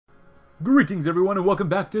Greetings everyone and welcome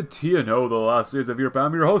back to TNO, the last series of Europe.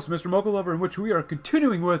 I'm your host, Mr. Mocha Lover, in which we are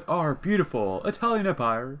continuing with our beautiful Italian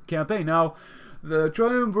Empire campaign. Now, the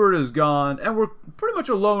triumvirate is gone, and we're pretty much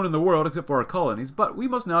alone in the world except for our colonies, but we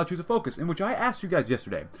must now choose a focus, in which I asked you guys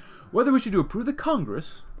yesterday whether we should do approve the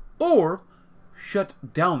Congress or shut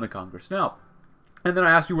down the Congress. Now, and then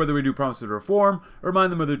I asked you whether we do promises of reform,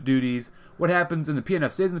 remind them of their duties, what happens in the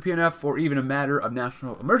PNF stays in the PNF, or even a matter of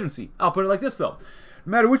national emergency. I'll put it like this though. No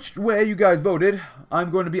matter which way you guys voted, I'm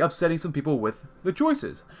going to be upsetting some people with the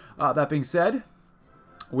choices. That being said,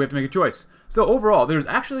 we have to make a choice. So overall, there's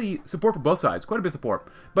actually support for both sides, quite a bit of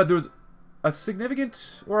support. But there's a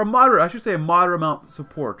significant, or a moderate, I should say a moderate amount of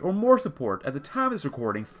support, or more support at the time of this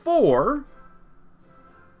recording for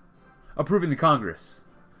approving the Congress.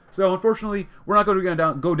 So unfortunately, we're not going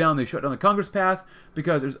to go down the shut down the Congress path,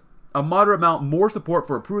 because there's a moderate amount more support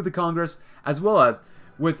for approving the Congress, as well as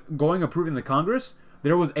with approving the Congress,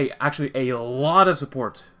 there was actually a lot of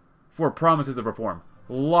support for promises of reform.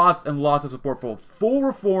 Lots and lots of support for full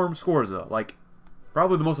reform Scorza. Like,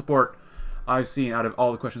 probably the most support I've seen out of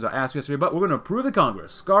all the questions I asked yesterday. But we're going to approve the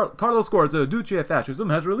Congress. Carlo Scorza, Duce of Fascism,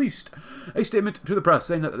 has released a statement to the press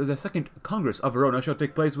saying that the Second Congress of Verona shall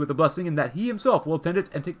take place with a blessing, and that he himself will attend it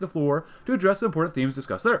and take the floor to address the important themes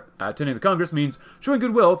discussed there. Attending the Congress means showing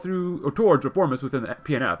goodwill through or towards reformists within the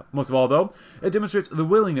PNF. Most of all, though, it demonstrates the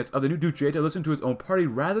willingness of the new Duce to listen to his own party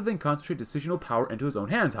rather than concentrate decisional power into his own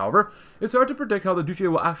hands. However, it's hard to predict how the Duce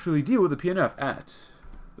will actually deal with the PNF at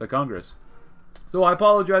the Congress. So I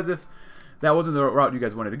apologize if that wasn't the route you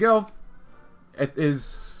guys wanted to go. It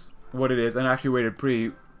is what it is, and I actually waited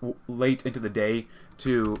pretty late into the day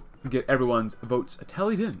to get everyone's votes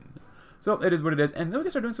tallied in. So it is what it is, and then we can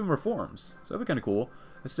start doing some reforms. So that'd be kind of cool.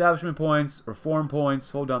 Establishment points, reform points,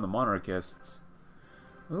 hold down the monarchists.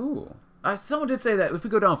 Ooh. Someone did say that if we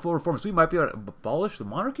go down full reforms, we might be able to abolish the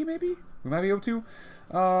monarchy, maybe? We might be able to.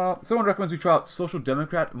 Someone recommends we try out Social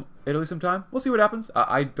Democrat Italy sometime. We'll see what happens.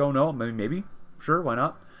 I don't know. Maybe. Sure, why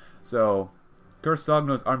not? So, Curse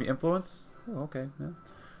Sogno's army influence. Oh, okay. Yeah.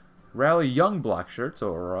 Rally young black shirts.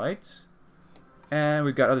 Alright. And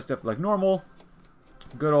we've got other stuff like normal.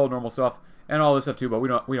 Good old normal stuff. And all this stuff too, but we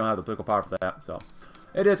don't have the political power for that. So,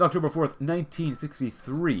 it is October 4th,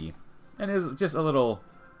 1963. And it is just a little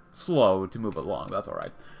slow to move along. That's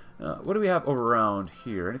alright. What do we have over around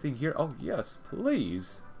here? Anything here? Oh, yes,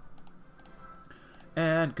 please.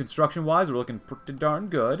 And construction-wise, we're looking pretty darn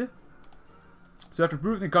good. So after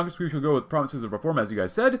approving the Congress, we shall go with promises of reform, as you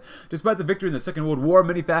guys said. Despite the victory in the Second World War,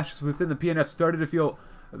 many fascists within the PNF started to feel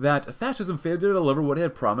that fascism failed to deliver what it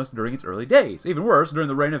had promised during its early days. Even worse, during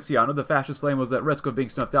the reign of Ciano, the fascist flame was at risk of being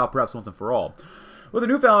snuffed out, perhaps once and for all. With a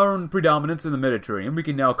newfound predominance in the Mediterranean, we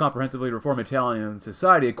can now comprehensively reform Italian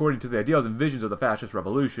society according to the ideals and visions of the fascist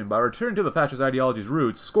revolution. By returning to the fascist ideology's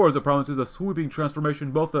roots, Scorza promises a sweeping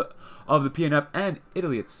transformation both of the PNF and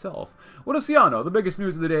Italy itself. What is Ciano? The biggest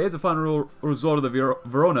news of the day is the final result of the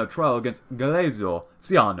Verona trial against Galeazzo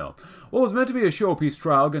Ciano. What was meant to be a showpiece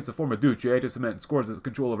trial against the former Duce to cement Scorza's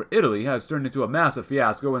control over Italy has turned into a massive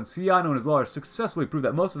fiasco, and Ciano and his lawyers successfully proved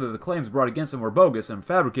that most of the claims brought against him were bogus and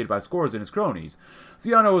fabricated by Scorza and his cronies.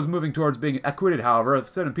 Ciano was moving towards being acquitted, however. A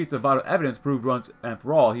sudden piece of vital evidence proved once and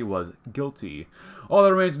for all he was guilty. All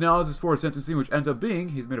that remains now is his forward sentencing, which ends up being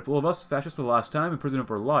he's made a fool of us, fascist for the last time, imprison him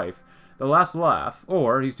for life. The last laugh,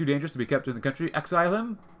 or he's too dangerous to be kept in the country, exile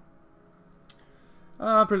him.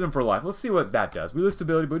 Prison for life. Let's see what that does. We lose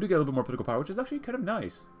stability, but we do get a little bit more political power, which is actually kind of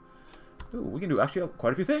nice. Ooh, we can do actually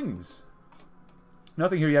quite a few things.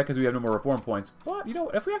 Nothing here yet because we have no more reform points. But, you know,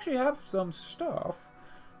 if we actually have some stuff,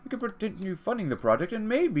 we could continue funding the project, and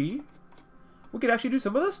maybe we could actually do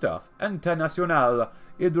some of this stuff. Ente Nacional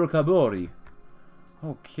Hidrocarburi.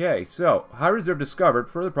 Okay, so, high reserve discovered,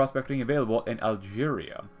 further prospecting available in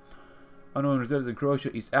Algeria. Unknown reserves in Croatia,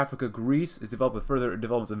 East Africa, Greece is developed with further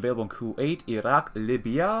developments available in Kuwait, Iraq,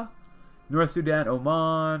 Libya, North Sudan,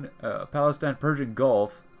 Oman, Palestine, Persian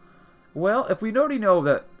Gulf. Well, if we already know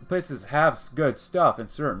that places have good stuff in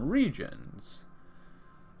certain regions,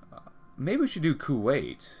 maybe we should do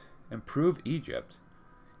Kuwait. Improve Egypt.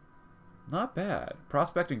 Not bad.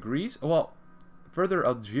 Prospect in Greece? Well, further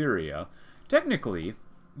Algeria. Technically,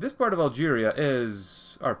 this part of Algeria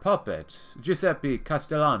is our puppet, Giuseppe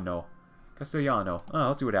Castellano. Let's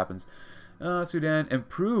see what happens. Sudan,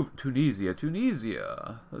 improve Tunisia.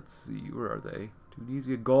 Let's see, where are they?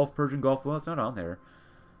 Tunisia, Gulf, Persian Gulf. Well, it's not on there.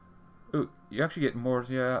 Ooh, you actually get more,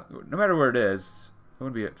 yeah. No matter where it is, it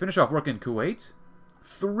wouldn't be it. Finish off work in Kuwait.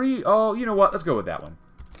 3, oh, you know what? Let's go with that one.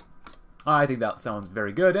 I think that sounds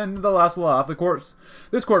very good. And the last law of the courts.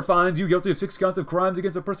 This court finds you guilty of 6 counts of crimes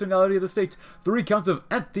against the personality of the state, 3 counts of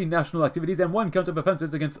anti-national activities, and 1 count of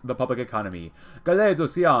offenses against the public economy. Galeazzo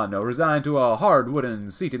Ciano, resigned to a hard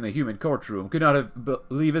wooden seat in the human courtroom, could not have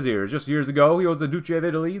believed his ears. Just years ago, he was the Duce of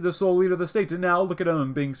Italy, the sole leader of the state, and now look at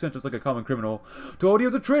him being sentenced like a common criminal. Told he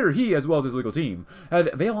was a traitor, he, as well as his legal team,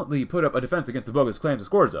 had valiantly put up a defense against the bogus claims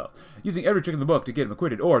of Scorza, using every trick in the book to get him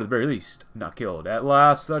acquitted, or, at the very least, not killed. At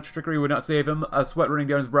last, such trickery would not save him. A sweat running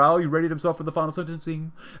down his brow, he readied himself for the final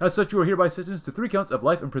sentencing. As such, you are hereby sentenced to 3 counts of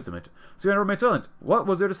life imprisonment. Ciano remained silent. What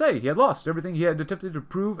was there to say? He had lost everything he had attempted to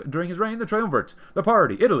prove during his reign. The triumvirate, the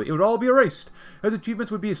party, Italy, it would all be erased. His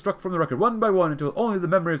achievements would be struck from the record one by one until only the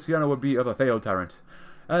memory of Ciano would be of a failed tyrant.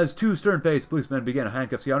 As 2 stern-faced policemen began to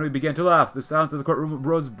handcuff Ciano, he began to laugh. The silence of the courtroom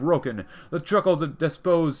was broken, the chuckles of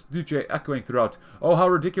Despo's Duce echoing throughout. Oh, how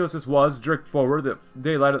ridiculous this was! Jerked forward, the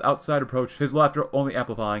daylight outside approached, his laughter only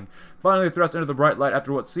amplifying. Finally thrust into the bright light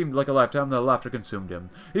after what seemed like a lifetime, the laughter consumed him.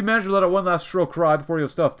 He managed to let out one last shrill cry before he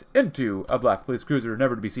was stuffed into a black police cruiser,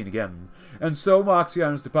 never to be seen again. And so marks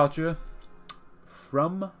Ciano's departure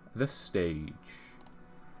from the stage.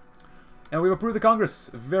 And we've approved the Congress.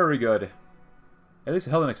 Very good. At least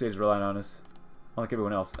the Hellenic state is relying on us, unlike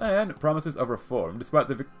everyone else. And promises of reform, despite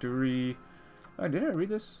the victory... did I read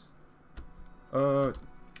this? Oh,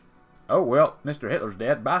 well, Mr. Hitler's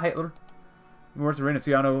dead. Bye, Hitler. Worse than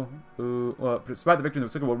Ciano, who, despite the victory in the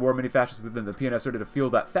Second World War, many fascists within the PNF started to feel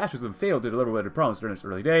that fascism failed to deliver what it had promised during its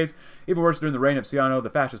early days. Even worse, during the reign of Ciano, the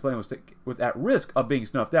fascist flame was at risk of being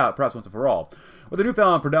snuffed out, perhaps once and for all. With the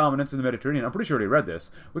newfound predominance in the Mediterranean, I'm pretty sure he read this,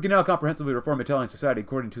 we can now comprehensively reform Italian society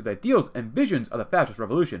according to the ideals and visions of the fascist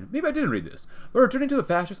revolution. Maybe I didn't read this. But returning to the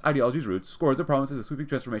fascist ideology's roots, Scorza promises a sweeping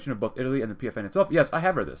transformation of both Italy and the PFN itself. Yes, I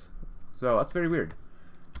have read this. So, that's very weird.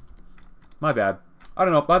 My bad. I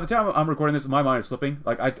don't know. By the time I'm recording this, my mind is slipping.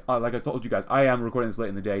 Like I told you guys, I am recording this late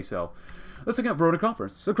in the day, so let's look at Verona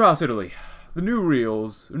Conference across Italy. The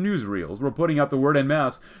newsreels were putting out the word en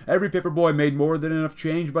masse. Every paperboy made more than enough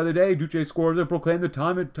change by the day. Duce Scorza proclaimed the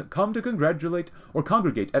time had come to congratulate or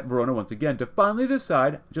congregate at Verona once again to finally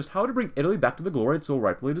decide just how to bring Italy back to the glory it so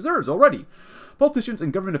rightfully deserves. Already, politicians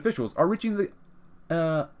and government officials are reaching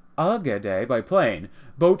the Agade by plane,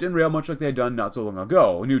 boat and rail, much like they had done not so long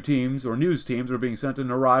ago. New teams or news teams were being sent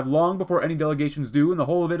and arrive long before any delegations do, and the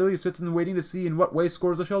whole of Italy sits in waiting to see in what way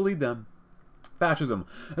Scorza shall lead them. Fascism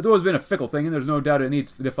has always been a fickle thing, and there's no doubt it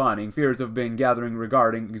needs defining. Fears have been gathering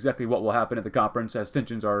regarding exactly what will happen at the conference, as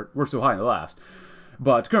tensions were so high in the last.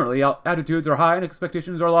 But currently, attitudes are high and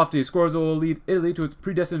expectations are lofty. Scorza will lead Italy to its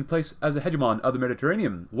predestined place as a hegemon of the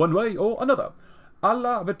Mediterranean, one way or another.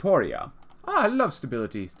 Alla Vittoria. I love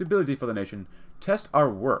stability. Stability for the nation. Test our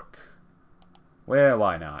work. Well,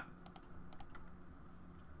 why not?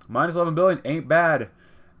 Minus 11 billion ain't bad.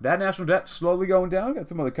 That national debt slowly going down. Got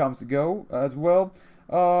some other comments to go as well.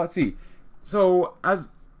 Let's see. So,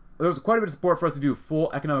 there was quite a bit of support for us to do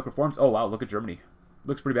full economic reforms. Oh, wow. Look at Germany.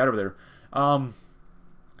 Looks pretty bad over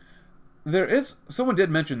there. Someone did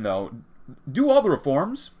mention, though, do all the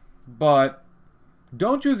reforms, but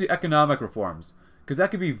don't choose the economic reforms, because that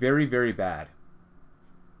could be very, very bad.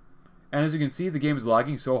 And as you can see, the game is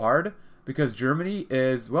lagging so hard because Germany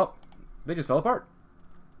is, well, they just fell apart.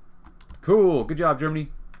 Cool. Good job, Germany.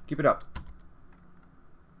 Keep it up.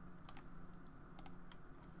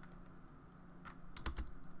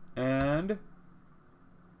 And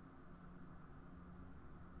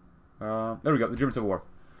there we go. The German Civil War.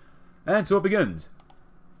 And so it begins.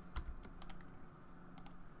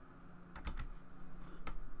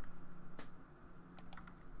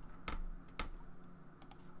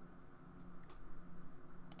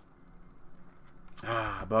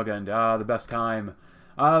 Bugend. The best time.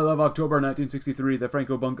 I love October 1963, the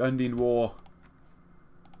Franco-Burgundian War.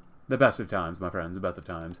 The best of times, my friends, the best of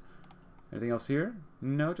times. Anything else here?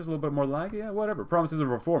 No, just a little bit more lag? Yeah, whatever. Promises of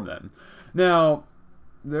reform, then. Now,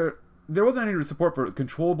 there wasn't any support for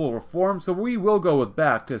controllable reform, so we will go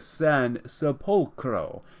back to San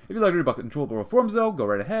Sepolcro. If you'd like to read about controllable reforms, though, go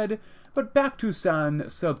right ahead. But back to San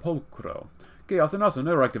Sepolcro. Chaos and also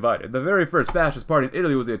no right divided. The very first fascist party in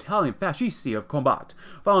Italy was the Italian Fascisti of Combat,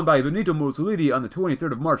 followed by Benito Mussolini on the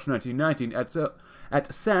 23rd of March 1919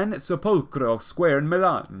 at San Sepolcro Square in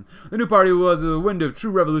Milan. The new party was a wind of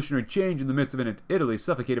true revolutionary change in the midst of an Italy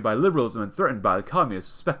suffocated by liberalism and threatened by the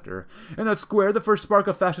communist specter. In that square, the first spark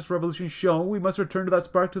of fascist revolution shone. We must return to that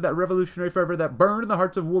spark, to that revolutionary fervor that burned in the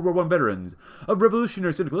hearts of World War I veterans, of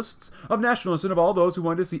revolutionary syndicalists, of nationalists, and of all those who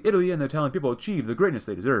wanted to see Italy and the Italian people achieve the greatness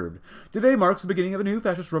they deserved. Today marks the beginning of a new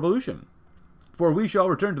fascist revolution, for we shall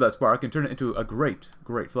return to that spark and turn it into a great,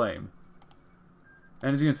 great flame.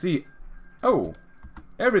 And as you can see, oh,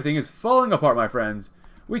 Everything is falling apart, my friends.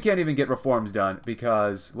 We can't even get reforms done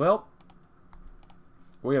because, well,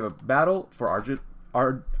 we have a battle for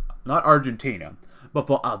not Argentina, but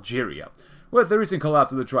for Algeria. With the recent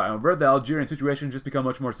collapse of the triumvirate, the Algerian situation has just become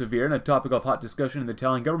much more severe and a topic of hot discussion in the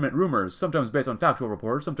Italian government. Rumors, sometimes based on factual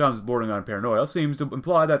reports, sometimes bordering on paranoia, seems to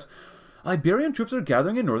imply that Iberian troops are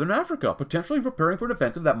gathering in northern Africa, potentially preparing for an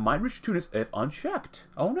offensive that might reach Tunis if unchecked.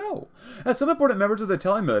 Oh no. As some important members of the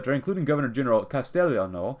Italian military, including Governor General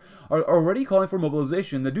Castellano, are already calling for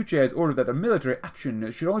mobilization, the Duce has ordered that the military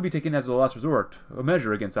action should only be taken as a last resort, a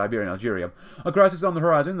measure against Iberia and Algeria. A crisis on the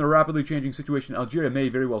horizon, the rapidly changing situation in Algeria may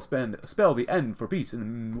very well spell the end for peace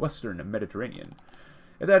in the western Mediterranean.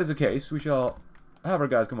 If that is the case, we shall have our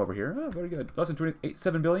guys come over here. Oh, very good. Less than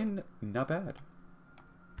 7 billion? Not bad.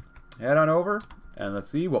 Head on over, and let's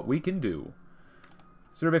see what we can do.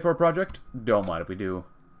 Survey for a project? Don't mind if we do.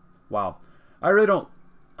 Wow. I really don't...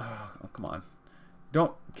 Oh, come on.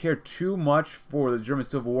 Don't care too much for the German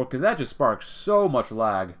Civil War, because that just sparks so much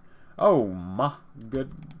lag. Oh, my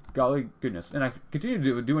good golly goodness. And I continue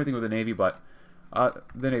to do anything with the Navy, but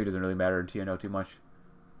the Navy doesn't really matter in TNO too much.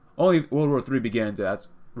 Only World War III begins, and that's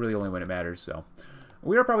really only when it matters, so...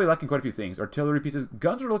 We are probably lacking quite a few things. Artillery pieces.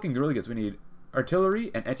 Guns are looking really good, so we need... artillery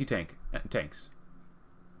and anti-tank tanks.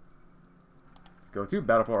 Go to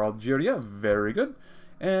battle for Algeria. Very good.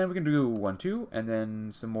 And we can do 1, 2, and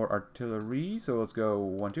then some more artillery. So let's go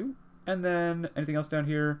 1, 2, and then anything else down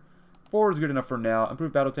here. 4 is good enough for now.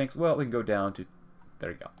 Improved battle tanks. Well, we can go down to.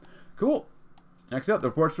 There you go. Cool. Next up, the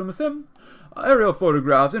reports from the sim. Aerial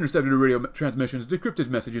photographs, intercepted radio transmissions, decrypted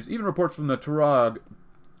messages, even reports from the Tuareg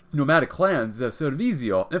nomadic clans,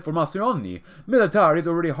 Servizio Informazioni Militari is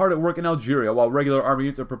already hard at work in Algeria, while regular army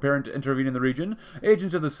units are preparing to intervene in the region.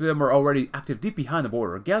 Agents of the SIM are already active deep behind the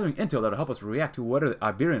border, gathering intel that will help us react to what the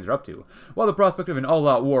Iberians are up to. While the prospect of an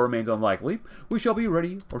all-out war remains unlikely, we shall be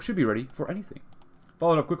ready, or should be ready, for anything.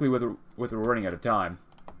 Followed up quickly with we're running out of time.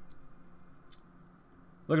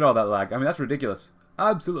 Look at all that lag. I mean, that's ridiculous.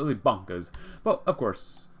 Absolutely bonkers. But, of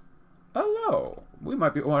course... Hello. We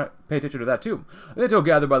might want to pay attention to that too. The intel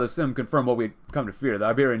gathered by the sim confirm what we'd come to fear. The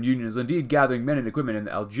Iberian Union is indeed gathering men and equipment in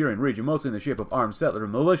the Algerian region, mostly in the shape of armed settler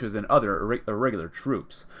militias and other irregular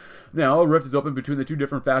troops. Now, a rift is open between the two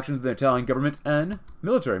different factions of the Italian government and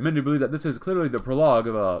military. Many believe that this is clearly the prologue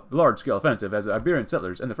of a large-scale offensive, as the Iberian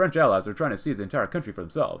settlers and the French allies are trying to seize the entire country for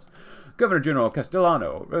themselves. Governor General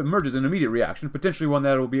Castellano emerges an immediate reaction, potentially one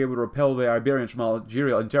that will be able to repel the Iberians from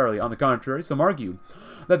Algeria entirely. On the contrary, some argue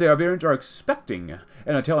that the Iberians are expecting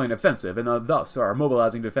an Italian offensive, and thus are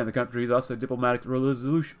mobilizing to defend the country. Thus, a diplomatic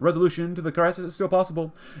resolution to the crisis is still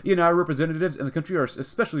possible. United representatives in the country are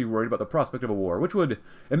especially worried about the prospect of a war, which would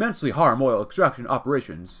immensely harm oil extraction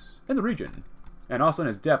operations in the region. And Austin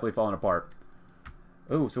is definitely falling apart.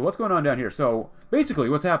 Oh, so what's going on down here? So, basically,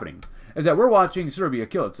 what's happening is that we're watching Serbia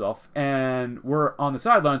kill itself, and we're on the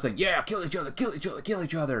sidelines saying, yeah, kill each other, kill each other, kill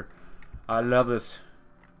each other. I love this.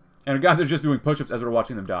 And the guys are just doing push-ups as we're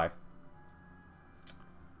watching them die.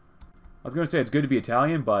 I was going to say it's good to be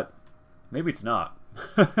Italian, but maybe it's not.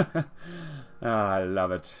 I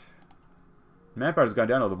love it. Manpower's gone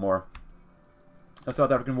down a little bit more. A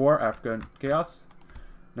South African war, African chaos.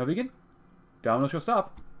 No vegan? Domino shall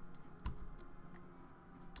stop.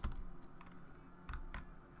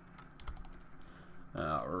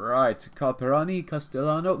 Alright, Calperani,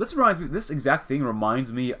 Castellano. This exact thing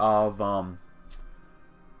reminds me of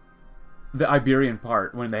the Iberian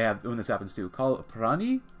part when this happens too.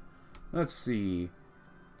 Calperani? Let's see.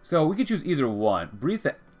 So we can choose either one. Breathe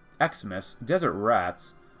the Xmas, Desert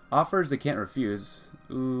Rats, offers they can't refuse.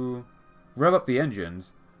 Ooh. Rev up the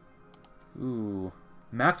engines. Ooh.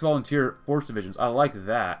 Max volunteer force divisions. I like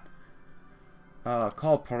that.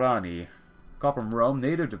 Call Parani. Call from Rome.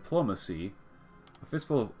 Native diplomacy. A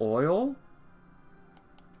fistful of oil.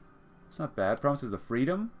 It's not bad. Promises the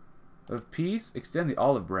freedom of peace. Extend the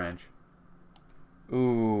olive branch.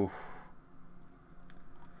 Ooh.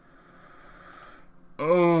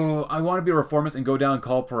 Oh, I want to be a reformist and go down and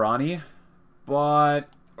call Parani, but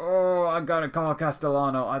oh, I gotta call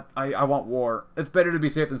Castellano. I want war. It's better to be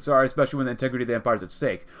safe than sorry, especially when the integrity of the empire is at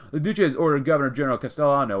stake. The Duce has ordered Governor General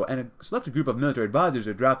Castellano and a selected group of military advisors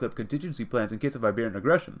to draft up contingency plans in case of Iberian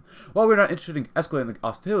aggression. While we're not interested in escalating the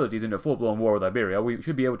hostilities into a full-blown war with Iberia, we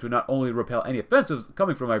should be able to not only repel any offensives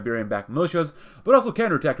coming from Iberian-backed militias, but also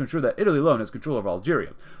counterattack to ensure that Italy alone has control of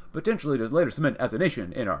Algeria, potentially to later cement as a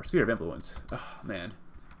nation in our sphere of influence. Oh, man.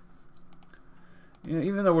 You know,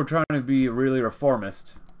 even though we're trying to be really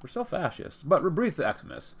reformist, We're so fascist. But brief the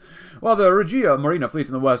Xmas. While the Regia Marina fleets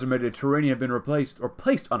in the western Mediterranean have been replaced or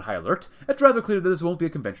placed on high alert, it's rather clear that this won't be a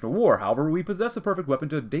conventional war. However, we possess a perfect weapon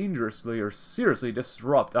to dangerously or seriously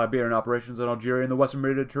disrupt Iberian operations in Algeria and the western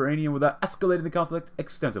Mediterranean without escalating the conflict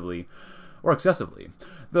extensively. Or excessively.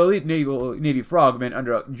 The elite Navy frogmen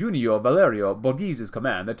under Junio Valerio Borghese's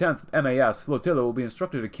command, the 10th MAS flotilla will be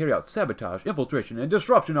instructed to carry out sabotage, infiltration, and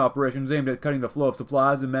disruption operations aimed at cutting the flow of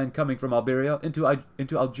supplies and men coming from Iberia into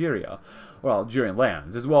Algeria, or Algerian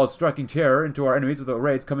lands, as well as striking terror into our enemies with the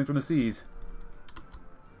raids coming from the seas.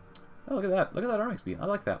 Oh, look at that. Look at that arming speed. I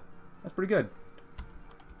like that. That's pretty good.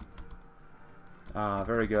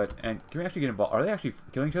 Very good. And can we actually get involved? Are they actually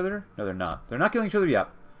killing each other? No, they're not. They're not killing each other yet.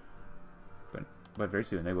 But very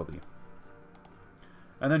soon they will be.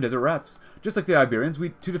 And then desert rats. Just like the Iberians,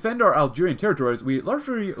 to defend our Algerian territories, we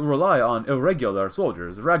largely rely on irregular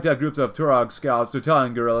soldiers. Ragtag groups of Tuareg scouts,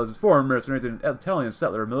 Italian guerrillas, foreign mercenaries, and Italian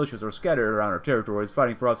settler militias are scattered around our territories,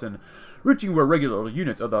 fighting for us and reaching where regular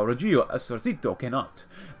units of the Regio Esercito cannot.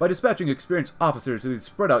 By dispatching experienced officers to these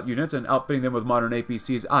spread-out units and outfitting them with modern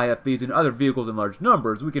APCs, IFVs, and other vehicles in large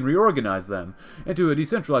numbers, we can reorganize them into a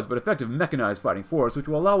decentralized but effective mechanized fighting force, which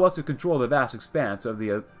will allow us to control the vast expanse of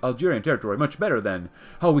the Algerian territory much better than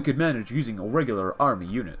how we could manage using regular army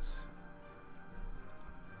units.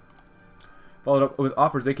 Followed up with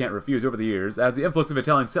offers they can't refuse over the years, as the influx of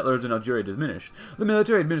Italian settlers in Algeria diminished. The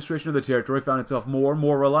military administration of the territory found itself more and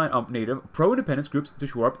more reliant on native, pro-independence groups to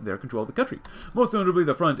shore up their control of the country, most notably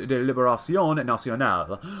the Front de Libération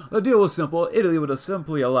Nationale. The deal was simple. Italy would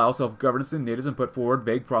simply allow self-governance to natives and put forward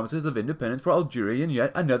vague promises of independence for Algeria and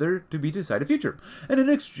yet another to-be-decided future. And in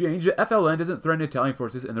exchange, the FLN doesn't threaten Italian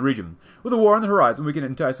forces in the region. With a war on the horizon, we can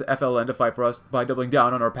entice the FLN to fight for us by doubling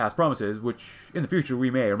down on our past promises, which in the future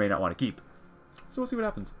we may or may not want to keep. So we'll see what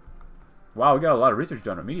happens. Wow, we got a lot of research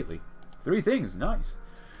done immediately. 3 things, nice.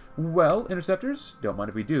 Well, interceptors, don't mind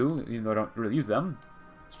if we do, even though I don't really use them.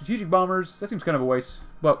 Strategic bombers, that seems kind of a waste,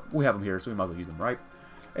 but we have them here, so we might as well use them, right?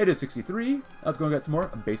 It is 63. Let's go and get some more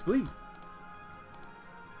base bleed.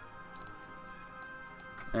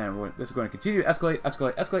 And this is going to continue to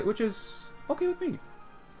escalate, which is okay with me.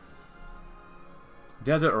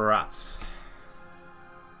 Desert rats.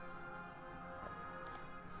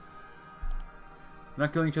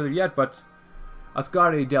 Not killing each other yet, but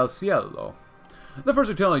Ascari del Cielo. The first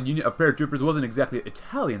Italian unit of paratroopers wasn't exactly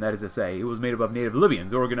Italian, that is to say. It was made up of native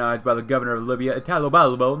Libyans, organized by the governor of Libya, Italo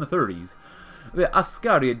Balbo, in the 30s. The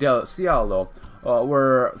Ascari del Cielo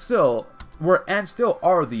were and still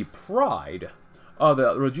are the pride of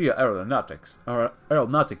the Regia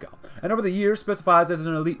Aeronautica, and over the years specifies as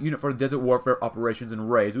an elite unit for desert warfare operations and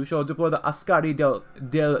raids. We shall deploy the Ascari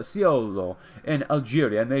del Cielo in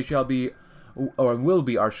Algeria, and they shall be or will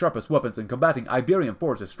be our sharpest weapons in combating Iberian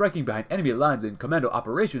forces, striking behind enemy lines in commando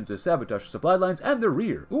operations to sabotage supply lines and their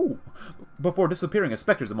rear. Ooh, before disappearing as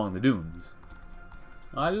specters among the dunes.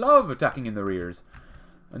 I love attacking in the rears.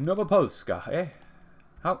 Novopolska, eh?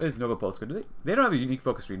 How is Novopolska? They don't have a unique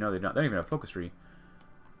focus tree. No, they don't. They don't even have a focus tree.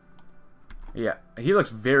 Yeah, he looks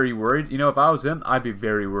very worried. You know, if I was him, I'd be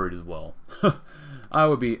very worried as well. I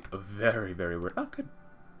would be very, very worried. Oh, good.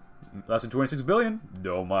 Less than 26 billion.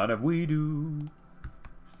 Don't mind if we do.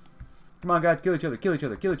 Come on, guys. Kill each other. Kill each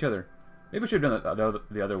other. Kill each other. Maybe we should have done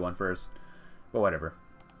the other one first. But whatever.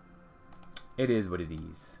 It is what it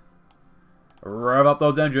is. Rev up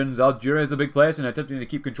those engines. Algeria is a big place, and attempting to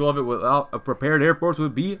keep control of it without a prepared air force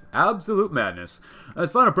would be absolute madness.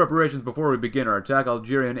 As final preparations before we begin our attack,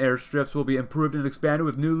 Algerian airstrips will be improved and expanded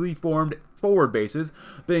with newly formed forward bases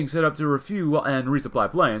being set up to refuel and resupply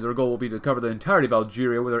planes. Our goal will be to cover the entirety of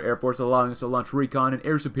Algeria with our air force, allowing us to launch recon and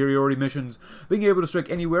air superiority missions. Being able to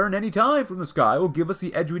strike anywhere and any time from the sky will give us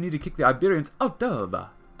the edge we need to kick the Iberians out of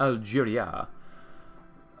Algeria.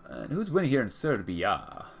 And who's winning here in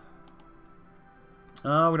Serbia? We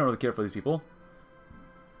don't really care for these people.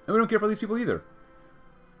 And we don't care for these people either.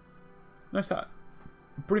 Nice hat.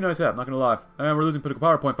 Pretty nice hat, not gonna lie. And we're losing political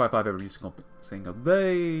power, 0.55 every single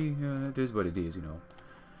day. It is what it is, you know.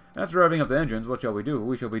 After revving up the engines, what shall we do?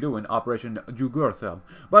 We shall be doing Operation Jugurtha.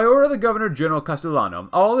 By order of the Governor General Castellano,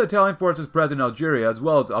 all the Italian forces present in Algeria, as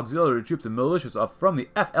well as auxiliary troops and militias from the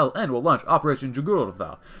FLN, will launch Operation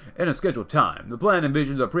Jugurtha in a scheduled time. The plan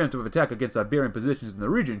envisions a preemptive attack against Iberian positions in the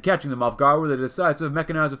region, catching them off guard with a decisive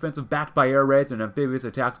mechanized offensive backed by air raids and amphibious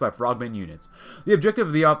attacks by frogmen units. The objective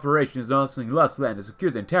of the operation is nothing less than to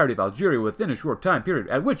secure the entirety of Algeria within a short time period,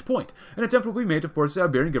 at which point an attempt will be made to force the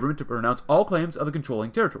Iberian government to renounce all claims of the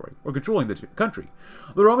controlling territory, or controlling the country.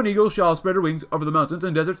 The Roman eagle shall spread her wings over the mountains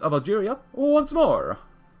and deserts of Algeria once more.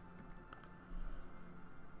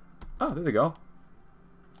 Oh, there they go.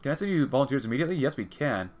 Can I send you volunteers immediately? Yes, we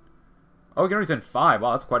can. Oh, we can already send 5.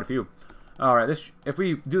 Wow, that's quite a few. Alright, if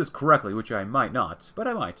we do this correctly, which I might not, but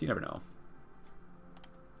I might, you never know.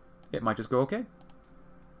 It might just go okay.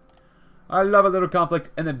 I love a little conflict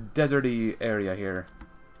in the deserty area here.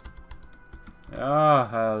 Ah,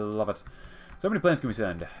 I love it. So how many planes can we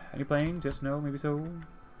send? Any planes? Yes, no, maybe so.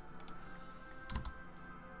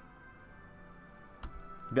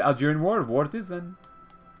 The Algerian War? War it is then.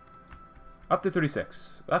 Up to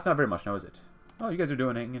 36. That's not very much now, is it? Oh, you guys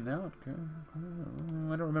are hanging out. Okay.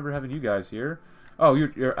 I don't remember having you guys here. Oh,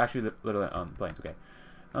 you're actually literally on planes. Okay.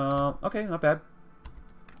 Okay, not bad.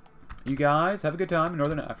 You guys have a good time in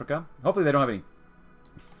Northern Africa. Hopefully they don't have any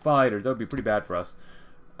fighters. That would be pretty bad for us.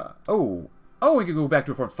 Oh, we can go back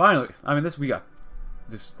to reform. Finally. I mean, this we got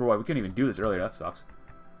destroyed. We couldn't even do this earlier. That sucks.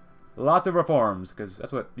 Lots of reforms, because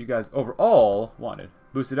that's what you guys overall wanted.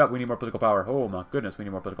 Boost it up. We need more political power. Oh my goodness, we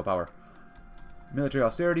need more political power. Military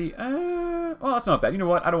austerity. Well, that's not bad. You know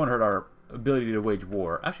what? I don't want to hurt our ability to wage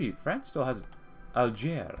war. Actually, France still has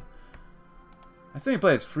Algiers. I still need to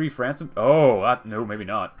play as Free France. Oh, no, maybe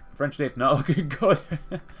not. French state's not looking good.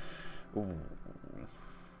 Ooh.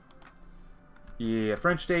 Yeah,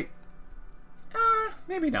 French state.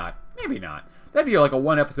 Maybe not. Maybe not. That'd be like a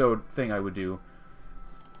 1-episode thing I would do.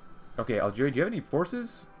 Okay, Algeria, do you have any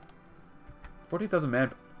forces? 14,000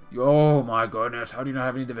 men. Oh my goodness, how do you not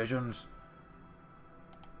have any divisions?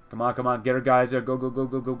 Come on, come on, get our guys there. Go, go, go,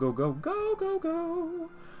 go, go, go, go, go, go, go.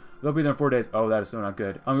 They'll be there in 4 days. Oh, that is so not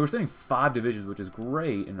good. I mean, we're sending 5 divisions, which is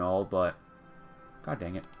great and all, but god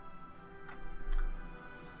dang it.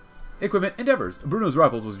 Equipment endeavors. Bruno's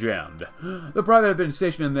rifles was jammed. The private had been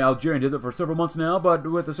stationed in the Algerian desert for several months now, but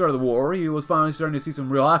with the start of the war, he was finally starting to see some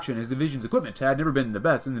real action. His division's equipment had never been the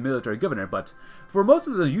best in the military governor, but for most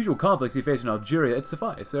of the usual conflicts he faced in Algeria, it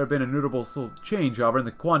sufficed. There had been a notable change, however, in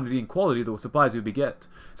the quantity and quality of the supplies he would get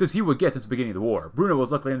since the beginning of the war. Bruno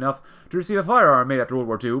was lucky enough to receive a firearm made after World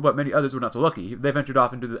War II, but many others were not so lucky. They ventured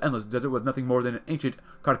off into the endless desert with nothing more than an ancient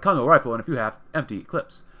Carcano rifle and a few half-empty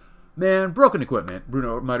clips. Man, broken equipment,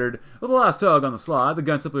 Bruno muttered. With the last tug on the slide, the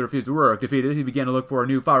gun simply refused to work. Defeated, he began to look for a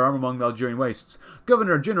new firearm among the Algerian wastes.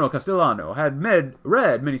 Governor General Castellano had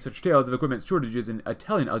read many such tales of equipment shortages in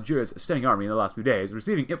Italian Algeria's standing army in the last few days,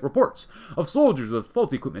 receiving reports of soldiers with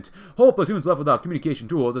faulty equipment, whole platoons left without communication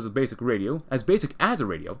tools as basic as a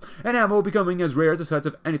radio, and ammo becoming as rare as the sights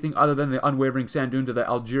of anything other than the unwavering sand dunes of the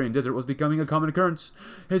Algerian desert was becoming a common occurrence.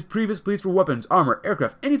 His previous pleas for weapons, armor,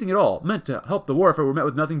 aircraft, anything at all meant to help the warfare were met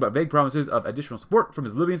with nothing but vague promises of additional support from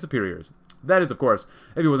his Libyan superiors. That is, of course,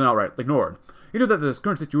 if he wasn't outright ignored. He knew that this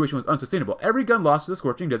current situation was unsustainable. Every gun lost to the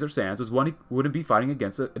scorching desert sands was one he wouldn't be fighting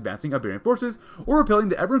against the advancing Iberian forces, or repelling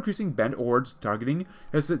the ever-increasing band hordes targeting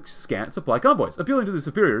his scant supply convoys. Appealing to the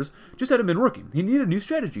superiors just hadn't been working. He needed a new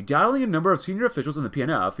strategy. Dialing a number of senior officials in the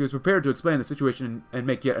PNF, he was prepared to explain the situation and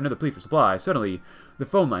make yet another plea for supply. Suddenly, the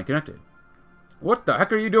phone line connected. What the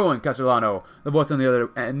heck are you doing, Castellano? The voice on the other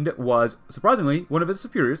end was, surprisingly, one of his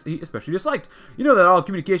superiors he especially disliked. You know that all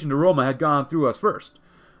communication to Roma had gone through us first.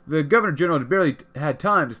 The Governor General had barely had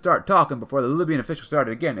time to start talking before the Libyan official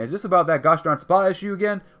started again. Is this about that gosh darn spy issue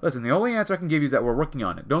again? Listen, the only answer I can give you is that we're working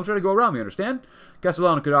on it. Don't try to go around me, understand?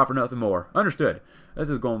 Castellano could offer nothing more. Understood. This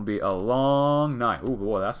is going to be a long night. Ooh,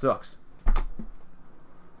 boy, that sucks.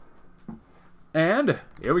 And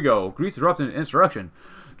here we go. Greece erupted in insurrection.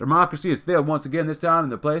 Democracy has failed once again, this time in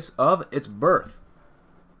the place of its birth.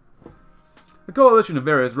 The coalition of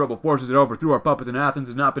various rebel forces that overthrew our puppets in Athens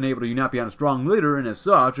has not been able to unite behind a strong leader, and as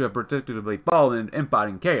such have predictably fallen in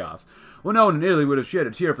infighting chaos. When no one in Italy would have shed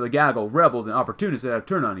a tear for the gaggle of rebels and opportunists that have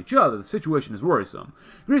turned on each other, the situation is worrisome.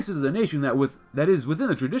 Greece is a nation that is within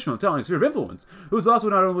the traditional Italian sphere of influence, who has also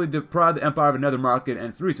not only deprived the empire of another market and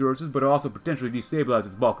its resources, but also potentially destabilized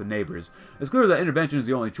its Balkan neighbors. It's clear that intervention is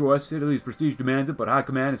the only choice. Italy's prestige demands it, but high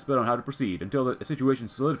command is split on how to proceed. Until the situation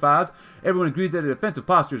solidifies, everyone agrees that a defensive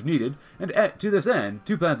posture is needed, and to this end,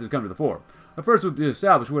 2 plans have come to the fore. The first would be to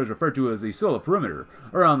establish what is referred to as the solar perimeter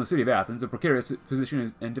around the city of Athens. A precarious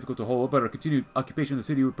position and difficult to hold, but a continued occupation of the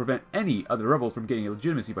city would prevent any other rebels from gaining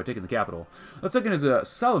legitimacy by taking the capital. The second is a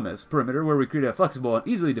Salamis perimeter, where we create a flexible and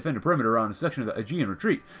easily defended perimeter around a section of the Aegean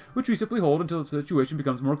retreat, which we simply hold until the situation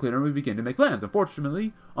becomes more clear and we begin to make plans.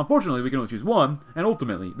 Unfortunately, we can only choose one, and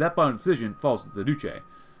ultimately, that final decision falls to the Duce.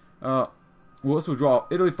 We'll also draw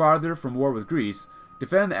Italy farther from war with Greece,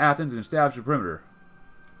 defend Athens, and establish a perimeter.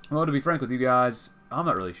 Well, to be frank with you guys, I'm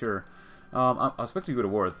not really sure. I expect to go to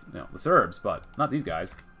war with, the Serbs, but not these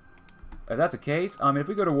guys. If that's the case, I mean, if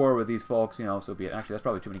we go to war with these folks, so be it. Actually, that's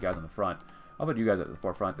probably too many guys on the front. I'll put you guys at the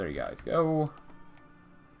forefront. There you guys go.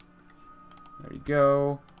 There you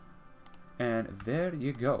go. And there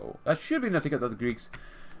you go. That should be enough to get the Greeks.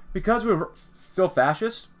 because we're still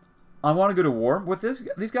fascist, I want to go to war with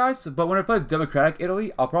these guys, but when I play as democratic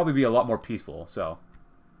Italy, I'll probably be a lot more peaceful, so.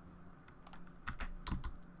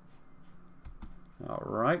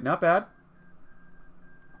 Alright, not bad.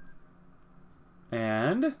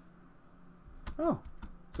 And... oh.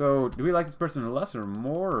 So, do we like this person less or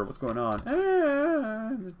more, or what's going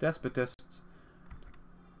on?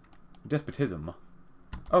 Despotism.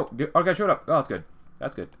 Oh, our guy showed up. Oh, that's good.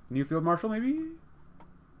 That's good. New field marshal, maybe?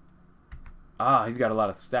 Ah, he's got a lot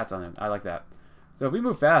of stats on him. I like that. So if we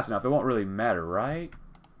move fast enough, it won't really matter, right?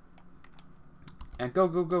 And go,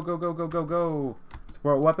 go, go, go, go, go, go, go.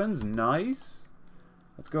 Support weapons. Nice.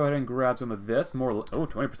 Let's go ahead and grab some of this. More. Oh,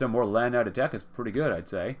 20% more land out attack is pretty good, I'd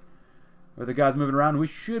say. With the guys moving around, we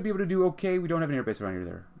should be able to do okay. We don't have an airbase around here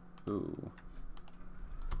there. Ooh.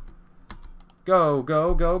 Go,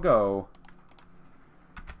 go, go, go.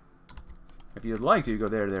 If you'd like to, go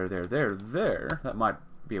there, there, there, there, there. That might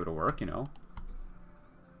be able to work, you know.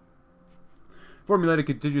 Formulate a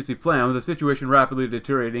contingency plan with the situation rapidly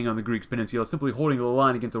deteriorating on the Greek peninsula. Simply holding the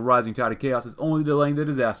line against a rising tide of chaos is only delaying the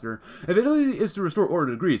disaster. If Italy is to restore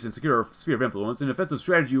order to Greece and secure a sphere of influence, an offensive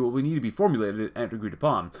strategy will need to be formulated and agreed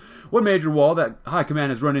upon. One major wall that High Command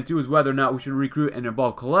has run into is whether or not we should recruit and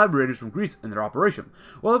involve collaborators from Greece in their operation.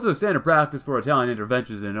 While this is a standard practice for Italian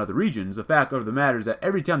interventions in other regions, the fact of the matter is that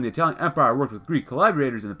every time the Italian Empire worked with Greek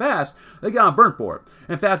collaborators in the past, they got burnt for it.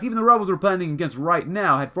 In fact, even the rebels we're planning against right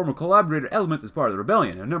now had former collaborator elements as part of the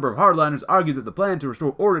rebellion. A number of hardliners argue that the plan to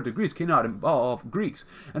restore order to Greece cannot involve Greeks,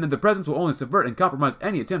 and that the presence will only subvert and compromise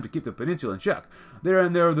any attempt to keep the peninsula in check. There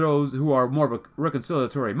are those who are more of a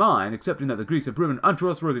reconciliatory mind, accepting that the Greeks have proven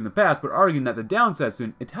untrustworthy in the past, but arguing that the downsides to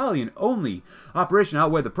an Italian-only operation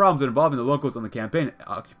outweigh the problems that involving the locals on the campaign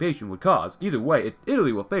occupation would cause. Either way,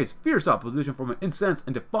 Italy will face fierce opposition from an incensed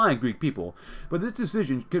and defiant Greek people, but this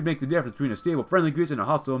decision could make the difference between a stable, friendly Greece and a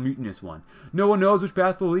hostile, mutinous one. No one knows which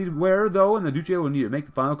path will lead where, though, and the Duce will need to make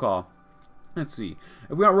the final call. Let's see.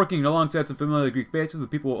 If we aren't working alongside some familiar Greek bases, the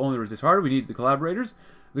people will only resist harder. We need the collaborators.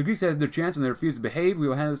 The Greeks had their chance and they refuse to behave. We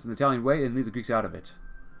will handle this in the Italian way and leave the Greeks out of it.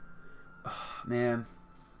 Oh, man.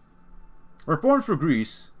 Reforms for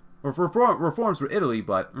Greece. Or reforms for Italy,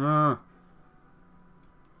 but...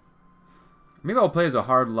 maybe I'll play as a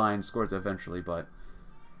hardline Scorza eventually, but...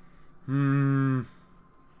 we're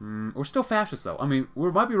still fascists, though. I mean, we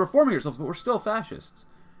might be reforming ourselves, but we're still fascists.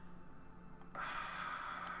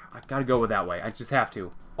 I gotta go with that way. I just have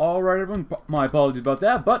to. Alright, everyone. My apologies about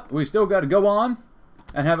that, but we still gotta go on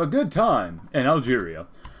and have a good time in Algeria.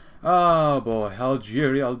 Oh, boy.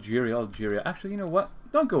 Algeria, Algeria, Algeria. Actually, you know what?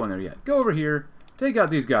 Don't go in there yet. Go over here. Take out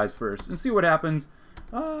these guys first and see what happens.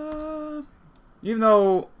 Even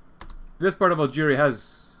though this part of Algeria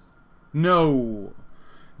has no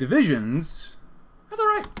divisions, that's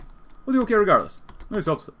alright. We'll do okay regardless. At least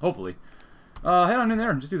hopefully. Head on in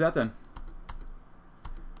there and just do that then.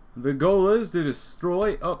 The goal is to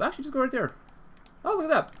destroy... oh, actually, just go right there. Oh, look at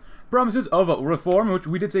that. Promises of reform, which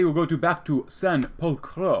we did say we'll go to back to San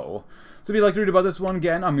Pulcro. So if you'd like to read about this one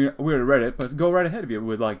again, I mean, we already read it, but go right ahead if you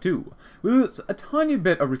would like to. We lose a tiny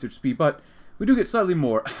bit of research speed, but we do get slightly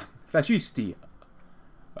more fascisti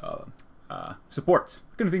support.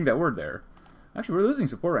 I couldn't think of that word there. Actually, we're losing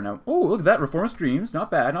support right now. Oh, look at that. Reform streams.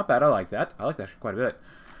 Not bad, not bad. I like that. I like that quite a bit.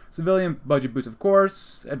 Civilian budget boost, of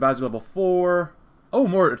course. Advisor level 4. Oh,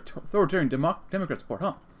 more authoritarian Democrat support,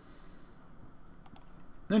 huh?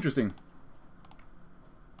 Interesting.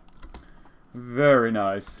 Very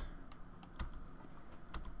nice.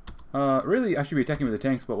 Really, I should be attacking with the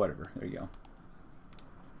tanks, but whatever. There you go.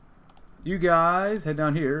 You guys head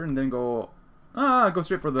down here and then go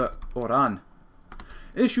straight for the Oran.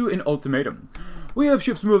 Issue an ultimatum. We have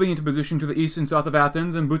ships moving into position to the east and south of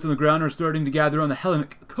Athens, and boots on the ground are starting to gather on the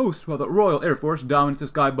Hellenic coast while the Royal Air Force dominates the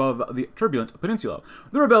sky above the turbulent peninsula.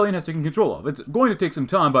 The rebellion has taken control of. It's going to take some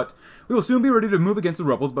time, but we will soon be ready to move against the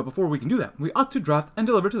rebels, but before we can do that, we ought to draft and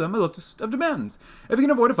deliver to them a list of demands. If we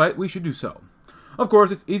can avoid a fight, we should do so. Of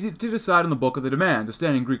course, it's easy to decide on the bulk of the demands. The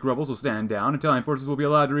standing Greek rebels will stand down, Italian forces will be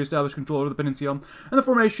allowed to reestablish control over the peninsula, and the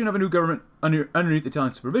formation of a new government underneath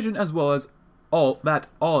Italian supervision, as well as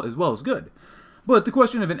good. But the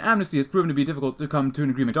question of an amnesty has proven to be difficult to come to an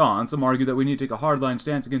agreement on. Some argue that we need to take a hardline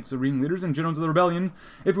stance against the ringleaders and generals of the rebellion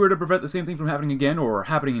if we were to prevent the same thing from happening again or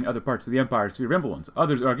happening in other parts of the Empire's sphere of influence.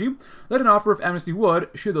 Others argue that an offer of amnesty would,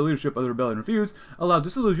 should the leadership of the rebellion refuse, allow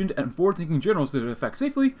disillusioned and forward-thinking generals to defect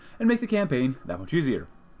safely and make the campaign that much easier.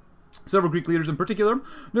 Several Greek leaders in particular,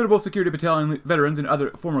 notable security battalion veterans and other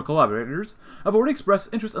former collaborators, have already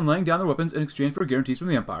expressed interest in laying down their weapons in exchange for guarantees from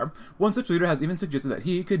the Empire. One such leader has even suggested that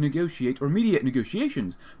he could negotiate or mediate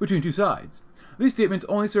negotiations between two sides. These statements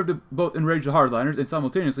only served to both enrage the hardliners and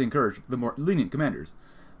simultaneously encourage the more lenient commanders.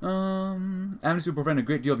 Amnesty will prevent a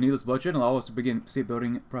great deal of needless bloodshed and allow us to begin state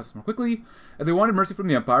building process more quickly. If they wanted mercy from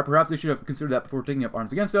the Empire, perhaps they should have considered that before taking up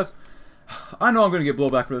arms against us. I know I'm going to get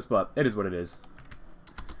blowback for this, but it is what it is.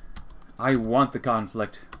 I want the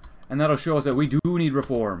conflict, and that'll show us that we do need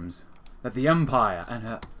reforms. That the Empire and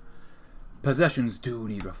her possessions do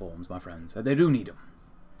need reforms, my friends. That they do need them.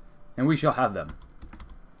 And we shall have them.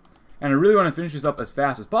 And I really want to finish this up as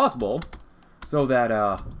fast as possible, so that,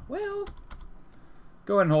 well,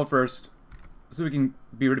 go ahead and hold first, so we can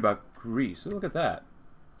be worried about Greece. So look at that.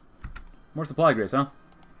 More supply grace, huh?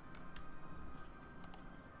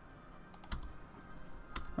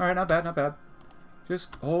 Alright, not bad, not bad.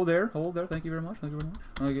 Just hold there, thank you very much, thank you very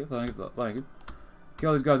much. Thank you.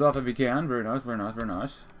 Kill these guys off if you can. Very nice, very nice, very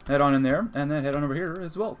nice. Head on in there, and then head on over here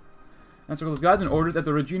as well. And circle those guys and orders at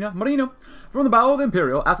the Regina Marina. From the bow of the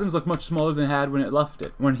Imperial, Athens looked much smaller than it had when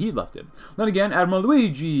he left it. Then again, Admiral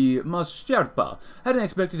Luigi Mascherpa hadn't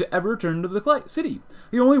expected to ever return to the city.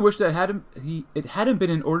 He only wished that it hadn't been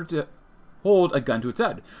in order to hold a gun to its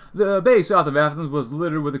head. The bay south of Athens was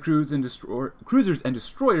littered with the cruisers and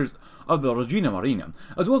destroyers of the Regina Marina,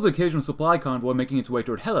 as well as the occasional supply convoy making its way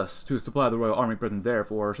toward Hellas to supply the royal army present there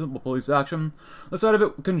for simple police action. The sight of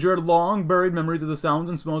it conjured long-buried memories of the sounds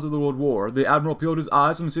and smells of the World War. The admiral peeled his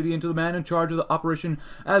eyes from the city into the man in charge of the operation,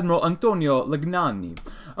 Admiral Antonio Legnani.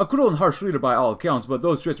 A cruel and harsh leader by all accounts, but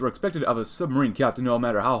those traits were expected of a submarine captain no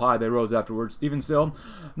matter how high they rose afterwards. Even still,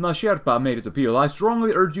 Mascherpa made his appeal. I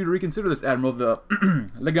strongly urge you to reconsider this, Admiral, the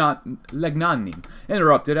Legnani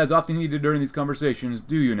interrupted, as often he did during these conversations.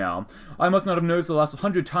 Do you now? I must not have noticed the last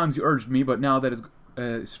 100 times you urged me, but now that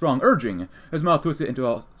is strong urging. His mouth twisted into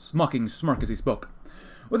a mocking smirk as he spoke.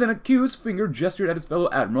 With an accused finger gestured at his fellow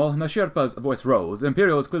admiral, Mascherpa's voice rose. The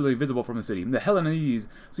Imperial is clearly visible from the city. The Hellenese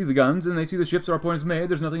see the guns, and they see the ships our point is made.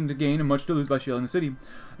 There's nothing to gain and much to lose by shelling the city.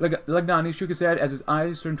 Legnani shook his head as his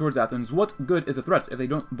eyes turned towards Athens. What good is a threat if they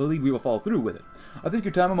don't believe we will follow through with it? I think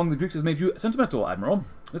your time among the Greeks has made you sentimental, Admiral.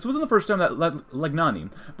 This wasn't the first time that Legnani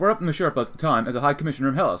brought up Mascherpa's time as a High Commissioner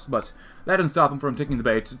of Hellas, but that didn't stop him from taking the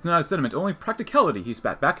bait. It's not a sentiment, only practicality, he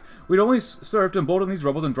spat back. We'd only serve to embolden these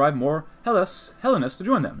rebels and drive more Hellenists to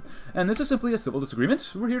join them. And this is simply a civil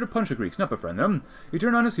disagreement. We're here to punish the Greeks, not befriend them. He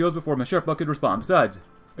turned on his heels before Mascherpa could respond. Besides,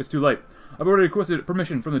 it's too late. I've already requested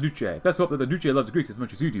permission from the Duce. Best hope that the Duce loves the Greeks as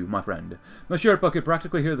much as you do, my friend. Mascherpa could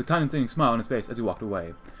practically hear the condescending smile on his face as he walked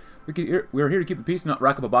away. We are here to keep the peace and not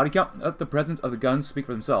rack up a body count. Let the presence of the guns speak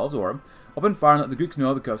for themselves, or open fire and let the Greeks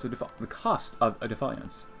know the cost of a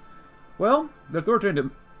defiance. Well, the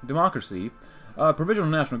authoritarian democracy,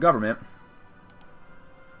 provisional national government,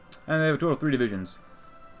 and they have a total of 3 divisions.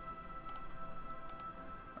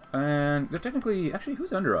 And they're technically... Actually,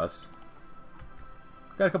 who's under us?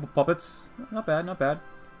 Got a couple puppets. Not bad, not bad.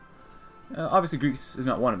 Obviously, Greece is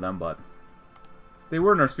not one of them, but they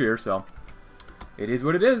were in our sphere, so it is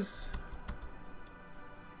what it is.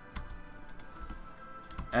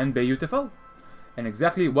 And beautiful. And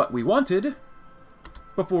exactly what we wanted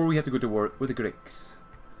before we had to go to war with the Greeks.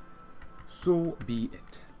 So be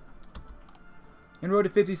it. In road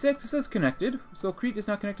at 56, it says connected. So Crete is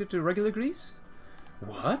not connected to regular Greece?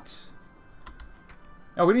 What?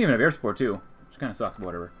 Oh, we didn't even have air support, too. Which kind of sucks, but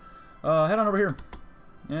whatever. Head on over here.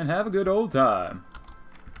 And have a good old time.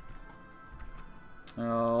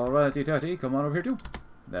 Alrighty, tatty, come on over here, too.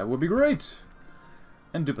 That would be great.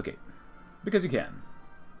 And duplicate. Because you can.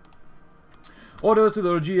 Orders to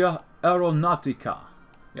the Regia Aeronautica.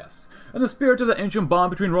 Yes. In the spirit of the ancient bond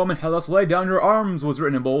between Rome and Hellas, lay down your arms, was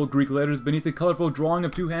written in bold Greek letters beneath a colorful drawing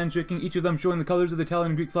of 2 hands shaking, each of them showing the colors of the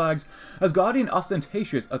Italian and Greek flags, as gaudy and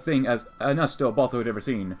ostentatious a thing as Ernesto Balto had ever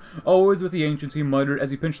seen. Always with the ancients, he muttered as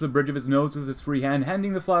he pinched the bridge of his nose with his free hand,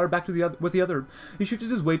 handing the flower back to with the other. He shifted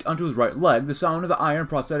his weight onto his right leg, the sound of the iron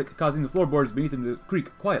prosthetic causing the floorboards beneath him to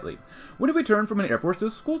creak quietly. When did we turn from an air force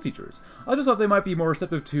to school teachers? I just thought they might be more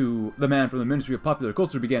receptive to the man from the Ministry of Popular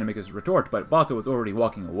Culture began to make his retort, but Balto was already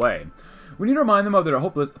walking away. We need to remind them of their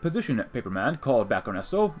hopeless position, Paperman, called back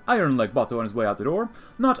Ernesto, iron like Balto on his way out the door.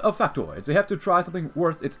 Not of factoids. They have to try something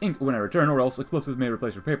worth its ink when I return, or else explosives may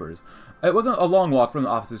replace your papers. It wasn't a long walk from the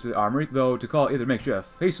offices to the armory, though to call either makeshift,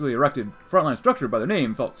 hastily erected frontline structure by their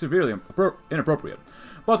name felt severely inappropriate.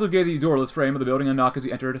 Balto gave the doorless frame of the building a knock as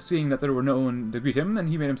he entered, seeing that there were no one to greet him, and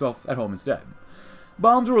he made himself at home instead.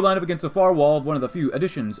 Bombs were lined up against the far wall of one of the few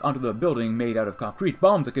additions onto the building made out of concrete.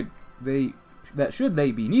 Bombs that should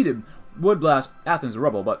they be needed, would blast Athens to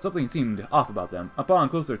rubble, but something seemed off about them. Upon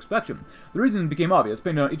closer inspection, the reason became obvious.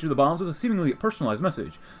 Painted on each of the bombs was a seemingly personalized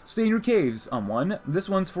message. Stay in your caves, on one. This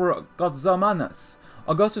one's for Godzamanas.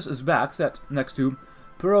 Augustus is back, set next to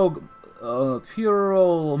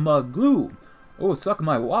Puro Maglu. Oh, suck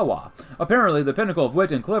my wawa. Apparently, the pinnacle of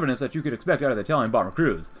wit and cleverness that you could expect out of the Italian bomber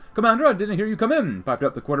crews. Commander, I didn't hear you come in, piped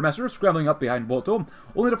up the quartermaster, scrambling up behind Bolto,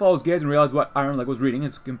 only to follow his gaze and realize what Ironleg was reading.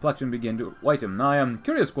 His complexion began to whiten. I am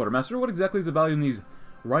curious, quartermaster, what exactly is the value in these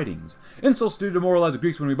writings? Insults to demoralize the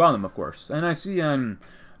Greeks when we bomb them, of course. And I see,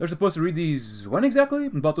 they're supposed to read these when exactly?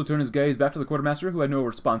 And Balto turned his gaze back to the quartermaster, who had no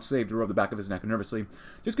response save to rub the back of his neck nervously.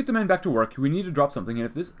 Just get the men back to work. We need to drop something, and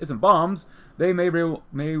if this isn't bombs, they may very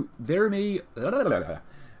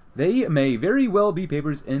well be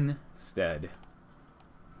papers instead.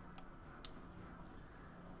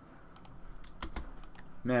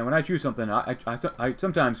 Man, when I choose something, I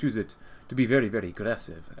sometimes choose it to be very, very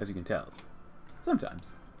aggressive, as you can tell.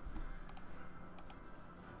 Sometimes.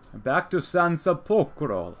 Back to San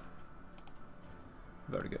Sepolcro.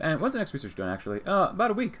 Very good. And when's the next research done, actually?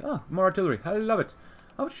 About a week. Oh, more artillery. I love it.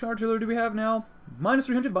 How much artillery do we have now? Minus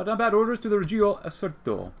 300, but not bad. Orders to the Regio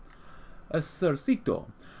Esercito.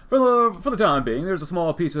 For the time being, there's a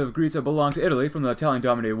small piece of Greece that belonged to Italy from the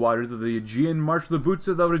Italian-dominated waters of the Aegean marched to the boots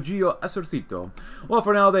of the Regio Esercito. Well,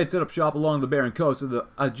 for now, they'd set up shop along the barren coast of the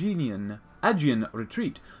Aegean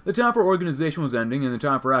retreat. The time for organization was ending, and the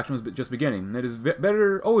time for action was just beginning. It is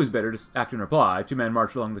always better to act in reply. Two men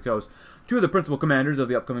marched along the coast. Two of the principal commanders of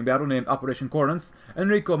the upcoming battle, named Operation Corinth,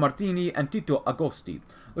 Enrico Martini and Tito Agosti.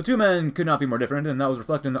 The two men could not be more different, and that was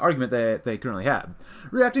reflected in the argument that they currently had.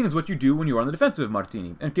 Reacting is what you do when you are on the defensive,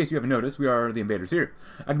 Martini. In case you haven't noticed, we are the invaders here.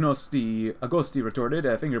 Agosti retorted,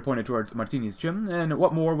 a finger pointed towards Martini's chin. And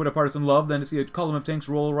what more would a partisan love than to see a column of tanks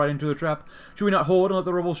roll right into the trap? Should we not hold and let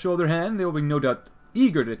the rebels show their hand? They will be no doubt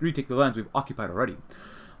eager to retake the lands we've occupied already.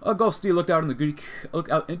 Agosti looked out into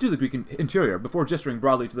the Greek interior before gesturing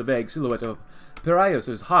broadly to the vague silhouette of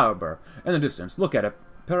Piraeus' harbour in the distance. Look at it.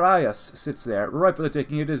 Piraeus sits there, ripe for the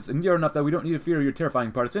taking. It is near enough that we don't need to fear your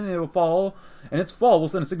terrifying partisan, and it will fall, and its fall will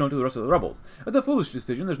send a signal to the rest of the rebels. It's a foolish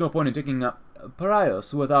decision. There's no point in taking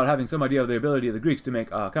Piraeus without having some idea of the ability of the Greeks to make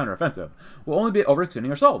a counteroffensive. We'll only be overextending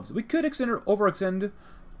ourselves. We could extend ourselves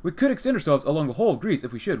along the whole of Greece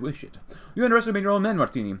if we should wish it. You underestimate your own men,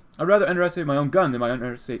 Martini. I'd rather underestimate my own gun than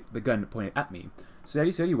underestimate the gun pointed at me.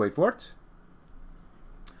 Steady, wait for it.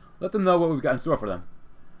 Let them know what we've got in store for them.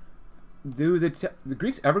 Do the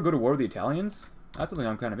Greeks ever go to war with the Italians? That's something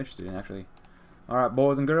I'm kind of interested in, actually. Alright,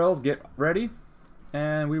 boys and girls, get ready.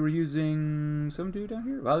 And we were using some dude down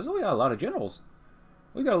here. Wow, there's only a lot of generals.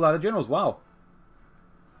 We got a lot of generals, wow.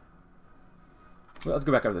 Well, let's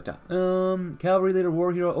go back over the top. Cavalry leader,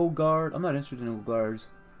 war hero, old guard. I'm not interested in old guards.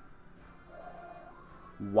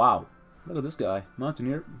 Wow. Look at this guy.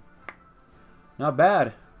 Mountaineer. Not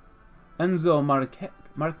bad. Enzo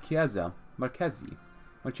Marchesi.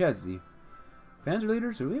 Panzer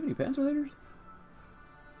leaders? Do we have any panzer leaders?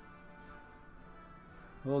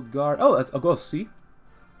 Old guard. Oh, that's Agosti.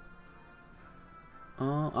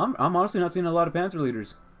 I'm honestly not seeing a lot of panzer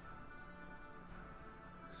leaders.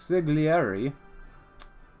 Siglieri.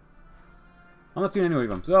 I'm not seeing any of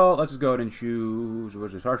them. So let's just go ahead and choose.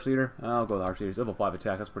 What's this? Harsh leader? I'll go with Harsh leader. Level 5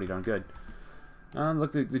 attack. That's pretty darn good. And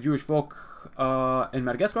look at the Jewish folk in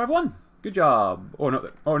Madagascar have won. Good job. Oh no.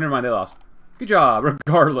 Oh, never mind. They lost. Good job.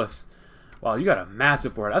 Regardless. Wow, you got a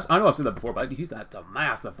massive forehead. I know I've said that before, but he's got a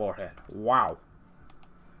massive forehead. Wow.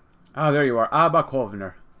 Ah, there you are. Abba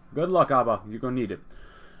Kovner. Good luck, Abba. You're gonna need it.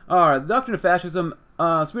 Alright, the Doctrine of Fascism,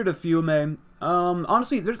 Spirit of Fiume.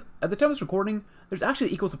 Honestly, there's at the time of this recording, there's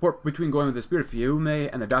actually equal support between going with the Spirit of Fiume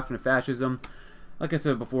and the Doctrine of Fascism. Like I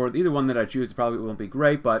said before, either one that I choose probably won't be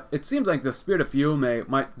great, but it seems like the Spirit of Fiume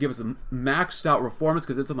might give us a maxed out reformist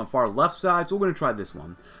because it's on the far left side, so we're going to try this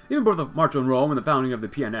one. Even both the March on Rome and the founding of the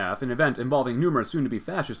PNF, an event involving numerous soon-to-be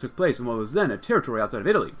fascists, took place in what was then a territory outside of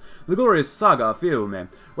Italy. The glorious saga of Fiume,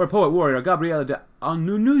 where poet-warrior Gabriele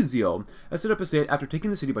d'Annunzio has set up a state after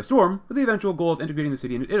taking the city by storm, with the eventual goal of integrating the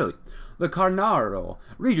city into Italy. The Carnaro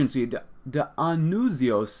Regency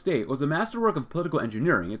d'Annunzio's state was a masterwork of political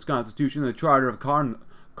engineering. Its constitution, the Charter of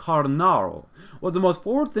Carnaro, was the most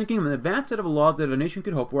forward-thinking and advanced set of laws that a nation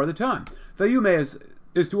could hope for at the time. Fiume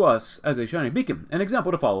is to us as a shining beacon, an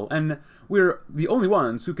example to follow, and we're the only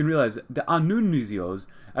ones who can realize d'Annunzio's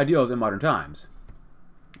ideals in modern times.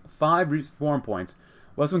 5 reform points.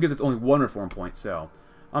 Well, this one gives us only 1 reform point, so...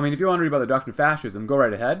 I mean, if you want to read about the Doctrine of Fascism, go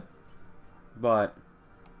right ahead. But...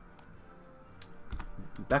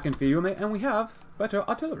 back in Fiume, and we have better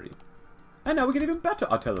artillery. And now we get even better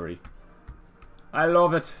artillery. I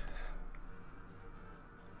love it.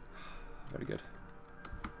 Very good.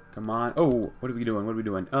 Come on. Oh, what are we doing? What are we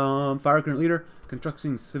doing? Fire current leader.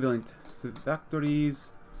 Constructing civilian factories.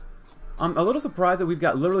 I'm a little surprised that we've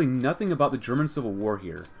got literally nothing about the German Civil War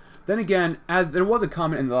here. Then again, as there was a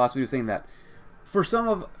comment in the last video saying that for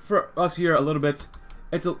us here a little bit,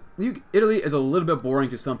 Italy is a little bit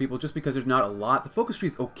boring to some people just because there's not a lot. The focus tree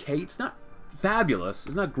is okay. It's not fabulous.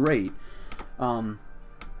 It's not great.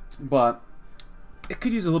 But it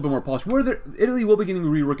could use a little bit more polish. Italy will be getting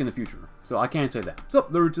rework in the future, so I can't say that. So,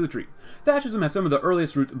 the roots of the tree. Fascism has some of the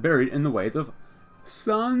earliest roots buried in the ways of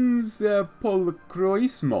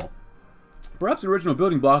Sansepolcroismo. Perhaps the original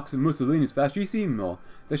building blocks of Mussolini's Fascismo,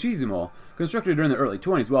 constructed during the early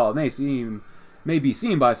 20s, while it may be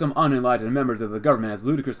seen by some unenlightened members of the government as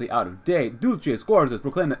ludicrously out of date, Duce Scorza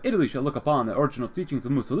proclaimed that Italy shall look upon the original teachings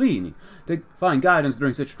of Mussolini to find guidance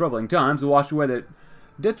during such troubling times to wash away the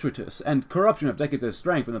detritus and corruption of decades of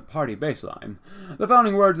strength from the party baseline. The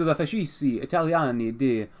founding words of the Fascisti Italiani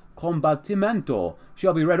di Combattimento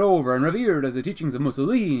shall be read over and revered as the teachings of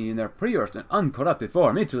Mussolini in their purest and uncorrupted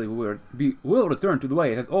form. Italy will return to the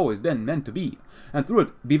way it has always been meant to be, and through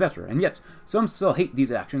it be better. And yet, some still hate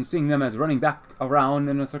these actions, seeing them as running back around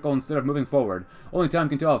in a circle instead of moving forward. Only time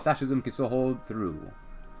can tell if fascism can still hold through.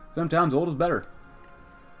 Sometimes old is better.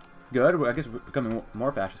 Good, I guess we're becoming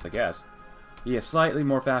more fascist, I guess. Yeah, slightly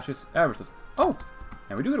more fascist. Oh!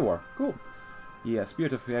 And we do go to war. Cool. Yeah,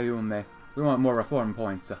 spirit of Fiume. We want more reform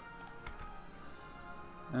points.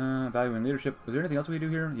 Value in leadership. Was there anything else we could do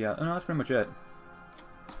here? Yeah, no, that's pretty much it.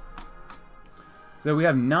 So we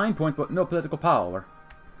have 9 points, but no political power.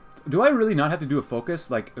 Do I really not have to do a focus?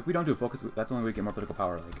 Like, if we don't do a focus, that's the only way we get more political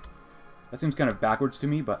power. Like, that seems kind of backwards to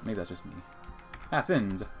me, but maybe that's just me.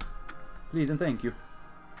 Athens. Please and thank you.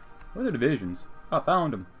 Where are the divisions? Oh,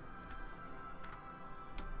 found them.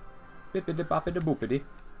 Bippity boppity boopity.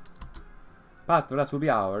 Patras will be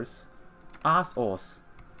ours. As-os.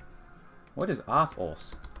 What is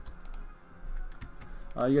As-os?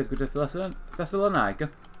 You guys go to Thessalonica.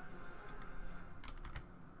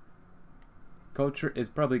 Culture is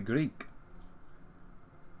probably Greek.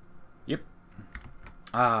 Yep.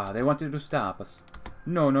 Ah, they wanted to stop us.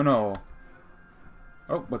 No, no, no.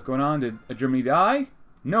 Oh, what's going on? Did Germany die?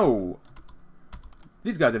 No.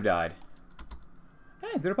 These guys have died.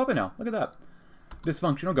 Hey, they're a puppet now. Look at that.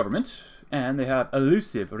 Dysfunctional government. And they have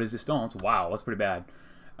elusive resistance. Wow, that's pretty bad.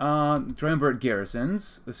 Triumvirate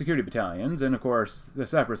garrisons, the security battalions, and of course, the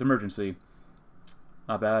Cyprus emergency.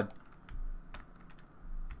 Not bad.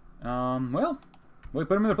 Well, we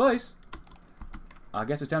put them in their place. I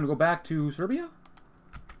guess it's time to go back to Serbia?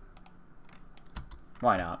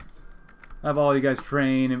 Why not? Have all you guys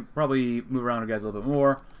train and probably move around you guys a little bit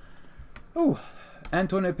more. Ooh,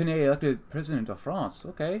 Antoine Pinay elected president of France.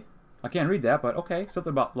 Okay. I can't read that, but okay. Something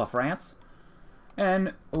about La France.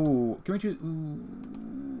 And, ooh, can we choose?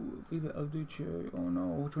 Ooh, Viva El Duce. Oh no,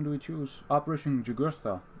 which one do we choose? Operation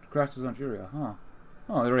Jugurtha. Crashes Algeria, huh?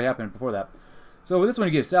 Oh, it already happened before that. So with this one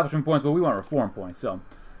you get establishment points, but we want reform points, so.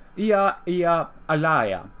 Alaya.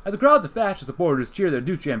 As the crowds of fascist supporters cheer their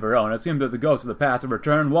Duce and Verona, it seems that the ghosts of the past have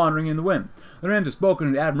returned, wandering in the wind. Their names are spoken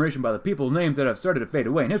in admiration by the people, names that have started to fade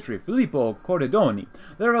away in history. Filippo Corridoni,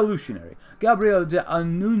 the revolutionary. Gabriele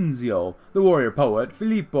d'Annunzio, the warrior poet.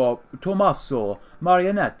 Filippo Tommaso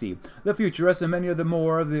Marianetti, the futurist, and many of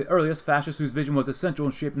the earliest fascists whose vision was essential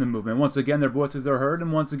in shaping the movement. Once again, their voices are heard,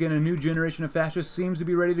 and once again, a new generation of fascists seems to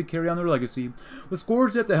be ready to carry on their legacy. With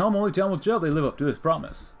Scorza at the helm, only time will tell they live up to this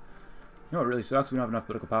promise. You know what really sucks? We don't have enough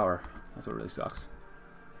political power. That's what really sucks.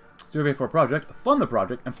 Survey for a project. Fund the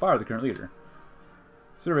project and fire the current leader.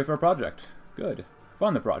 Survey for a project. Good.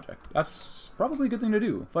 Fund the project. That's probably a good thing to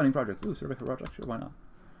do. Funding projects. Ooh, survey for a project. Sure, why not?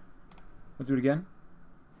 Let's do it again.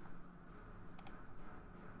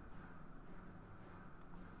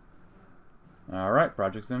 Alright,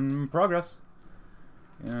 project's in progress.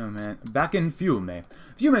 Oh man. Back in Fiume.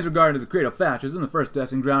 Fiume is regarded as the cradle of fascism, the first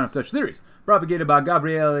testing ground of such theories. Propagated by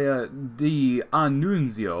Gabriele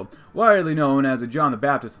d'Annunzio, widely known as the John the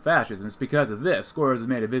Baptist of fascism. It's because of this, Scorza has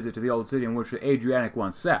made a visit to the old city in which the Adriatic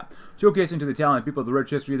once sat. Showcasing to the Italian people the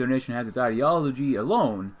rich history of their nation has its ideology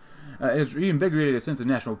alone. It has reinvigorated a sense of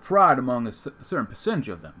national pride among a certain percentage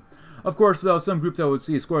of them. Of course, though, some groups that would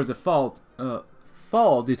see Scorza Fall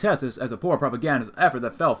detests this as a poor propagandist effort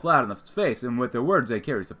that fell flat on its face, and with their words they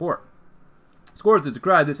carry support. Scorza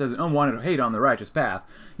decried this as an unwanted hate on the righteous path.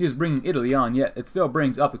 He is bringing Italy on, yet it still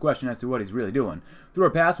brings up the question as to what he's really doing. Through our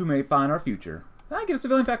past, we may find our future. I get a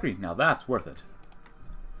civilian factory. Now that's worth it.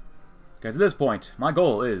 Because at this point, my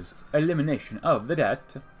goal is elimination of the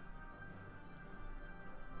debt.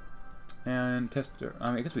 And tester.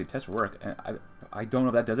 I mean, I guess we could test work. I don't know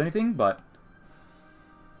if that does anything, but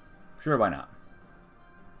sure, why not?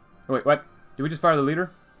 Oh, wait, what? Did we just fire the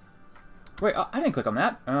leader? Wait, I didn't click on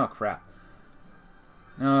that. Oh, crap.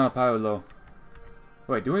 Ah, Paolo.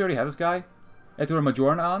 Wait, do we already have this guy? Ettore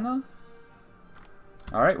Majorana?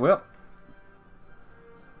 Alright, well.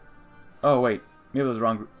 Oh, wait. Maybe it was the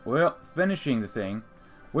wrong... Well, finishing the thing.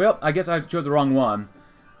 Well, I guess I chose the wrong one.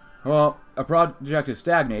 Well, a project is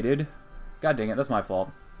stagnated. God dang it, that's my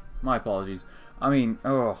fault. My apologies. I mean,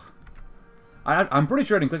 ugh. I'm pretty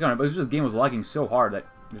sure I didn't click on it, but it's just the game was lagging so hard that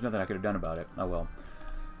there's nothing I could have done about it. Oh, well.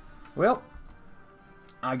 Well,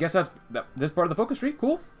 I guess that's this part of the focus tree.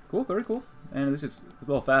 Cool. Cool, very cool. And at least it's a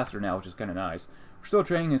little faster now, which is kind of nice. We're still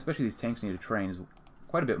training, especially these tanks need to train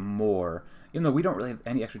quite a bit more. Even though we don't really have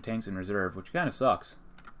any extra tanks in reserve, which kind of sucks.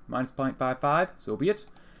 Minus 0.55, so be it.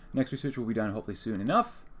 Next research will be done hopefully soon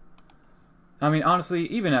enough. I mean, honestly,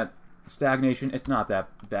 even at stagnation, it's not that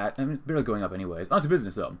bad. I mean, it's barely going up anyways. On to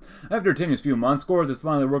business, though. After a tenuous few months, Scorza has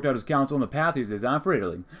finally worked out his counsel on the path he's designed for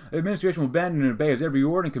Italy. The administration will abandon and obey his every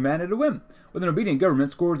order and command at a whim. With an obedient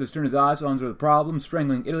government, Scorza has turned his eyes on the problems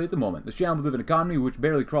strangling Italy at the moment. The shambles of an economy which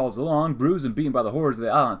barely crawls along, bruised and beaten by the horrors of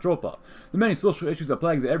the Allantropa. The many social issues that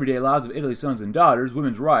plague the everyday lives of Italy's sons and daughters,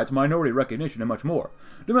 women's rights, minority recognition, and much more.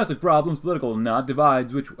 Domestic problems, political or not,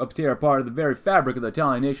 divides which tear apart the very fabric of the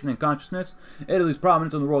Italian nation and consciousness, Italy's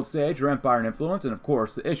prominence on the world stage, her empire and influence, and of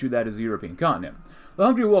course, the issue that is the European continent. The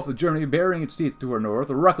hungry wolf of Germany baring its teeth to her north,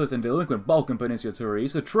 the reckless and delinquent Balkan Peninsula to her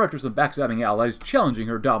east, the treacherous and backstabbing allies challenging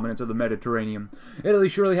her dominance of the Mediterranean. Italy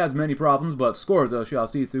surely has many problems, but Scorza shall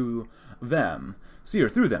see through them. See her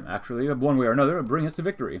through them, actually, one way or another, and bring us to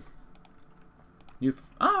victory.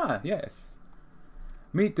 Yes.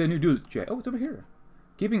 Meet the new Duce. Oh, it's over here.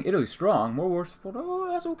 Keeping Italy strong, more war support. Oh,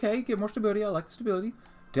 that's okay. Get more stability. I like the stability.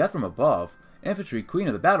 Death from above. Infantry, queen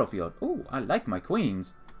of the battlefield. Oh, I like my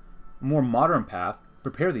queens. A more modern path.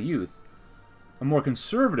 Prepare the youth. A more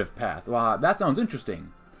conservative path. Wow, that sounds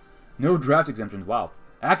interesting. No draft exemptions. Wow.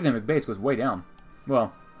 Academic base goes way down.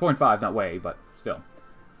 Well, 0.5 is not way, but still.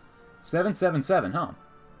 777, huh?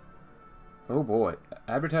 Oh boy.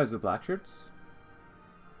 Advertise the black shirts.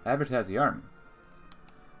 Advertise the army.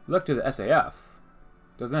 Look to the SAF.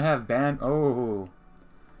 Doesn't it have band... Oh.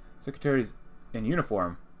 Secretaries in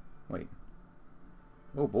uniform. Wait.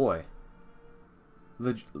 Oh boy.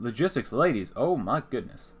 Logistics ladies. Oh my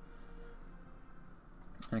goodness.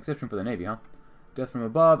 An exception for the Navy, huh? Death from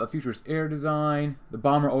above. A futurist air design. The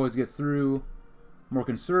bomber always gets through. More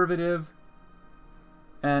conservative.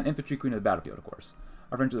 And infantry queen of the battlefield, of course.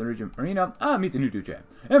 Our friends in the region arena. Meet the new Duce.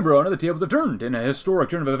 In Verona, the tables have turned. In a historic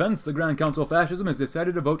turn of events, the Grand Council of Fascism has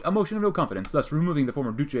decided to vote a motion of no confidence, thus removing the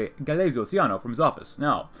former Duce Galeazzo Ciano from his office.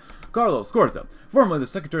 Now, Carlo Scorza, formerly the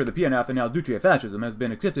secretary of the PNF and now Duce Fascism, has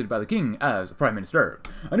been accepted by the king as prime minister.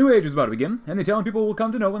 A new age is about to begin, and the Italian people will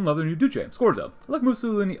come to know and love their new Duce. Scorza, like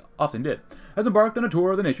Mussolini often did, has embarked on a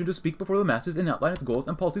tour of the nation to speak before the masses and outline its goals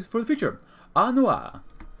and policies for the future. Noir.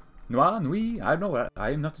 Noir, nui, I don't know,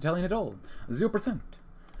 I am not Italian at all. 0%.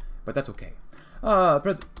 But that's okay.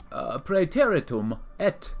 Praeteritum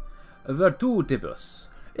et virtutibus.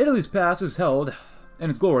 Italy's past is held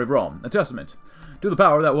in its glory of Rome, a testament to the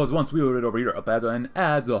power that was once wielded over Europe as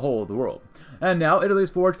the whole of the world. And now Italy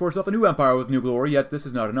has forged for itself a new empire with new glory, yet this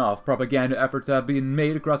is not enough. Propaganda efforts have been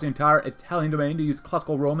made across the entire Italian domain to use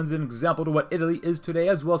classical Rome as an example to what Italy is today,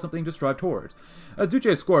 as well as something to strive towards. As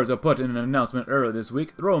Duce Scorza put in an announcement earlier this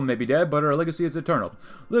week, Rome may be dead, but her legacy is eternal.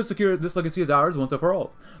 This legacy is ours once and for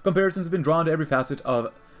all. Comparisons have been drawn to every facet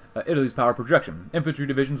of Italy's power projection. Infantry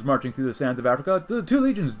divisions marching through the sands of Africa, the two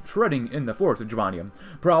legions treading in the forests of Germania,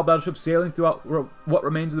 proud battleships sailing throughout what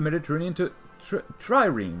remains of the Mediterranean to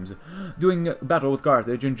triremes, doing battle with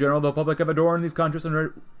Carthage. In general, the public have adorned these contrasts,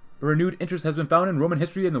 and renewed interest has been found in Roman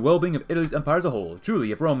history and the well-being of Italy's empire as a whole.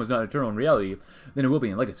 Truly, if Rome is not eternal in reality, then it will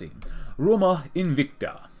be in legacy. Roma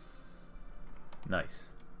Invicta.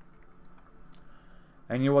 Nice.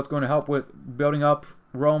 And you know what's going to help with building up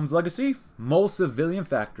Rome's legacy? More civilian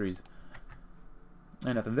factories.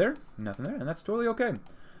 And nothing there, and that's totally okay.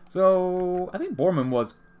 So, I think Bormann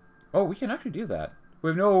was... Oh, we can actually do that.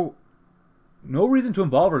 We have no reason to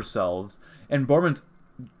involve ourselves in Bormann's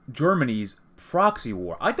Germany's proxy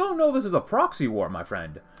war. I don't know if this is a proxy war, my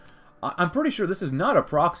friend. I'm pretty sure this is not a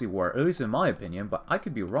proxy war, at least in my opinion, but I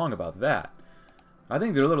could be wrong about that. I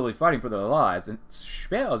think they're literally fighting for their lives, and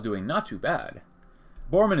Speer is doing not too bad.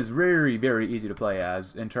 Bormann is very, very easy to play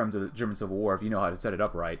as in terms of the German Civil War if you know how to set it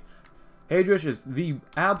up right. Heydrich is the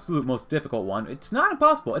absolute most difficult one. It's not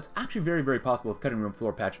impossible. It's actually very, very possible with Cutting Room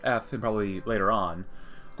Floor Patch F and probably later on.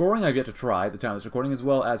 Goring I've yet to try at the time of this recording, as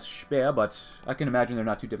well as Speer, but I can imagine they're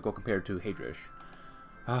not too difficult compared to Heydrich.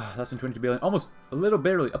 Less than 22 billion, almost a little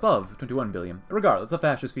barely above 21 billion. Regardless, the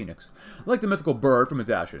fascist phoenix. Like the mythical bird from its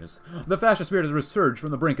ashes, the fascist spirit has resurged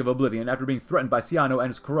from the brink of oblivion after being threatened by Ciano and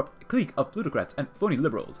his corrupt clique of plutocrats and phony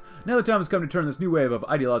liberals. Now the time has come to turn this new wave of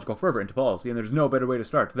ideological fervor into policy, and there's no better way to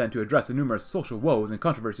start than to address the numerous social woes and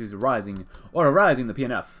controversies arising in the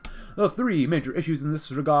PNF. The three major issues in this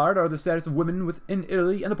regard are the status of women within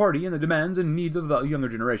Italy and the party, and the demands and needs of the younger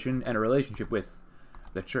generation, and a relationship with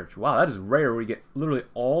the church. Wow, that is rare. We get literally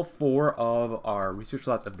all 4 of our research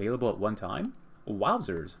slots available at one time.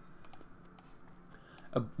 Wowzers.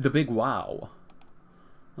 The big wow.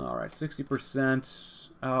 Alright, 60%.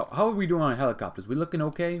 How are we doing on helicopters? We looking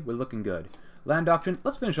okay? We're looking good. Land doctrine.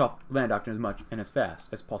 Let's finish off land doctrine as much and as fast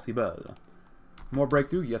as possible. More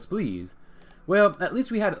breakthrough? Yes, please. Well, at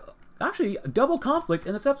least we had actually a double conflict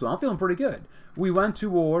in this episode. I'm feeling pretty good. We went to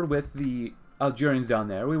war with the Algerians down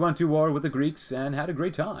there. We went to war with the Greeks and had a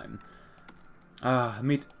great time.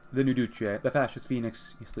 Meet the new Duce, the fascist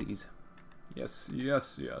phoenix. Yes, please. Yes,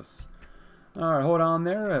 yes, yes. Alright, hold on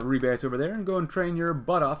there. Rebase over there and go and train your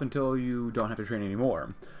butt off until you don't have to train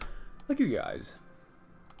anymore. Like you guys.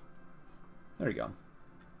 There you go.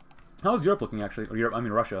 How's Europe looking, actually? Or Europe, I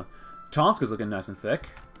mean Russia. Tomsk is looking nice and thick.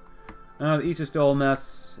 The East is still a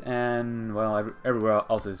mess, and, well, everywhere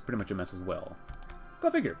else is pretty much a mess as well.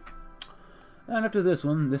 Go figure. And after this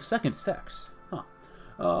one, the second sex.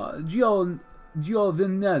 Giovinezza.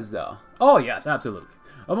 Oh, yes, absolutely.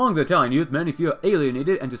 Among the Italian youth, many feel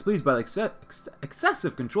alienated and displeased by the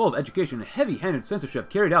excessive control of education and heavy-handed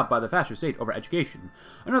censorship carried out by the fascist state over education.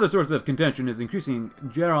 Another source of contention is increasing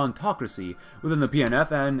gerontocracy within the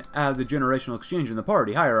PNF, and as a generational exchange in the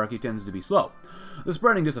party, hierarchy tends to be slow. The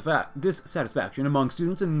spreading dissatisfaction among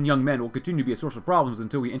students and young men will continue to be a source of problems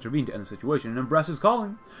until we intervene to end the situation, and Brest is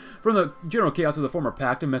calling. From the general chaos of the former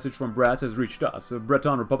pact, a message from Brest has reached us. The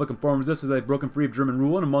Breton Republic informs us that they've broken free of German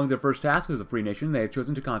rule, and among their first tasks as a free nation, they have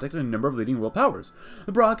chosen to contact a number of leading world powers.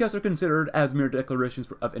 The broadcasts are considered as mere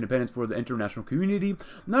declarations of independence for the international community,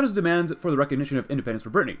 not as demands for the recognition of independence for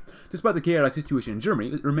Brittany. Despite the chaotic situation in Germany,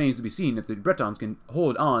 it remains to be seen if the Bretons can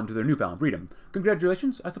hold on to their newfound freedom.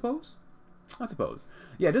 Congratulations, I suppose? I suppose.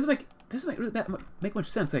 Yeah, it doesn't really make much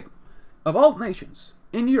sense. Like, of all nations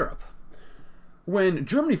in Europe, when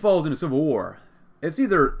Germany falls into civil war, it's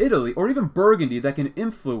either Italy or even Burgundy that can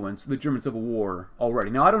influence the German Civil War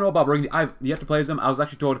already. Now, I don't know about Burgundy. I've yet to play as them. I was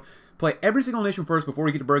actually told play every single nation first before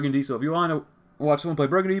you get to Burgundy. So if you want to watch someone play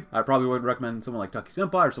Burgundy, I probably would recommend someone like Taki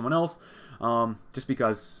Senpai or someone else. Just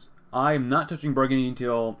because I'm not touching Burgundy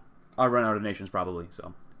until I run out of nations, probably.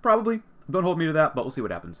 So, probably. Don't hold me to that, but we'll see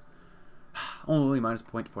what happens. Only minus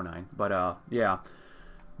 0.49. But, yeah.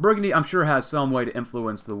 Burgundy, I'm sure, has some way to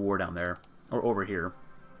influence the war down there. Or over here.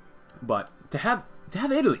 But to have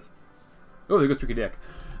Italy, oh, there goes Tricky Dick,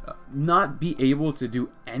 not be able to do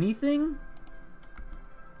anything?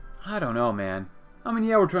 I don't know, man. I mean,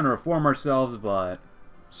 yeah, we're trying to reform ourselves, but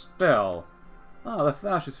still. Oh, the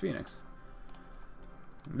fascist phoenix.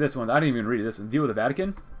 This one, I didn't even read this. Deal with the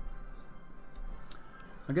Vatican?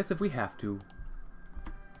 I guess if we have to.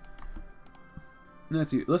 Let's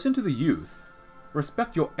see. Listen to the youth.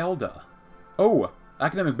 Respect your elder. Oh,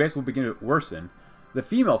 academic base will begin to worsen. The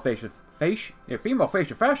female fascism.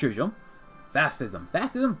 Fascism.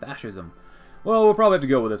 Well, we'll probably have to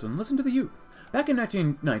go with this one. Listen to the youth. Back in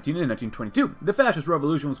 1919 and 1922, the fascist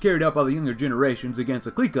revolution was carried out by the younger generations against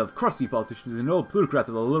a clique of crusty politicians and old plutocrats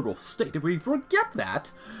of the liberal state. If we forget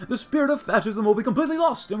that, the spirit of fascism will be completely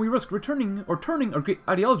lost, and we risk turning our great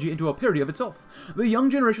ideology into a parody of itself. The young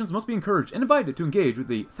generations must be encouraged and invited to engage with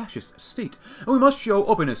the fascist state, and we must show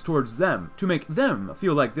openness towards them, to make them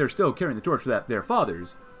feel like they're still carrying the torch that their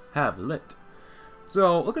fathers have lit.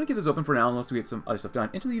 So, we're going to keep this open for now unless we get some other stuff done.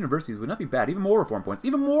 Into the universities would not be bad. Even more reform points.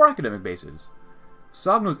 Even more academic bases.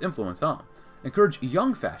 Sogno's influence, huh? Encourage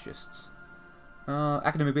young fascists.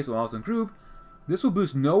 Academic base will also improve. This will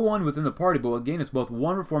boost no one within the party, but will gain us both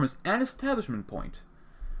one reformist and establishment point.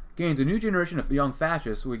 Gains a new generation of young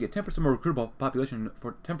fascists. We get 10% more recruitable population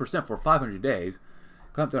for 10% for 500 days.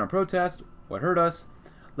 Clamp down on protest. What hurt us?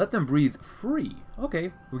 Let them breathe free.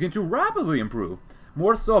 Okay. We can to rapidly improve.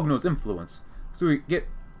 More Sogno's influence. So we get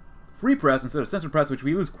free press instead of censored press, which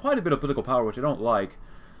we lose quite a bit of political power, which I don't like.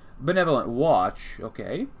 Benevolent watch,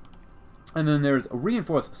 okay. And then there's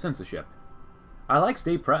reinforced censorship. I like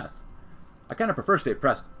state press. I kind of prefer state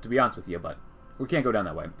press, to be honest with you, but we can't go down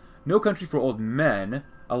that way. No country for old men.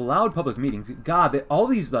 Allowed public meetings. God, all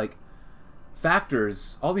these, like,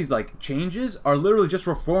 factors, all these, like, changes are literally just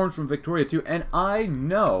reforms from Victoria 2, and I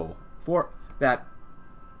know for that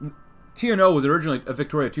TNO was originally a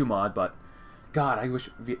Victoria 2 mod, but God, I wish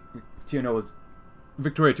TNO was...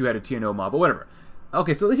 Victoria 2 had a TNO mod, but whatever.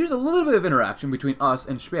 Okay, so here's a little bit of interaction between us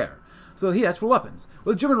and Speer. So he asks for weapons.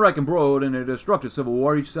 With German Reich embroiled in a destructive civil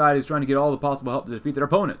war, each side is trying to get all the possible help to defeat their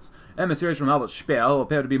opponents. Emissaries from Albert Speer, who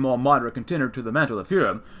appear to be more moderate contender to the mantle of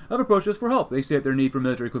Führer, have approached us for help. They state their need for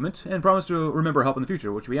military equipment and promise to remember help in the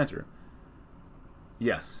future, which we answer.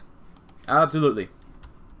 Yes. Absolutely.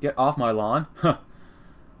 Get off my lawn? Huh. I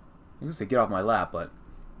was going to say get off my lap, but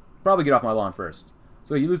probably get off my lawn first.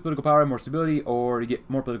 So you lose political power and more stability, or you get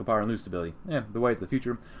more political power and lose stability. Yeah, the way is the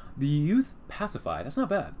future. The youth pacified. That's not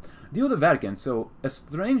bad. Deal with the Vatican. So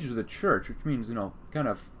estrange to the church, which means, you know, kind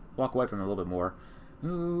of walk away from it a little bit more.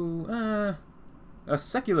 Ooh, a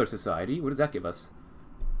secular society. What does that give us?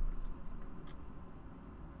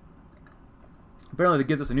 Apparently that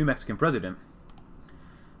gives us a new Mexican president.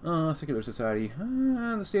 Secular society.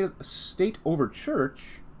 The state over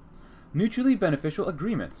church. Mutually beneficial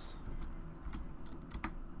agreements.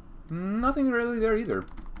 Nothing really there either.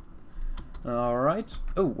 Alright.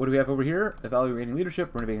 Oh, what do we have over here? Evaluating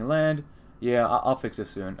leadership, renovating land. Yeah, I'll fix this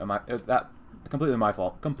soon. That completely my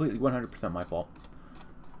fault. Completely 100% my fault.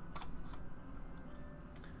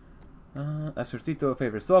 Esercito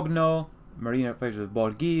favors Sogno. Marina favors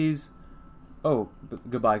Borghese. Oh,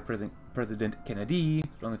 goodbye, President Kennedy.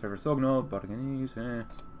 Strongly favors Sogno. Borghese.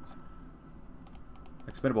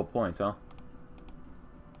 Expendable points, huh?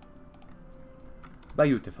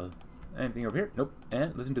 Beautiful. Anything over here? Nope.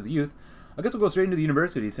 And listen to the youth. I guess we'll go straight into the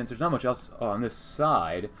university since there's not much else on this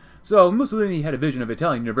side. So Mussolini had a vision of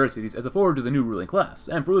Italian universities as a forward to the new ruling class,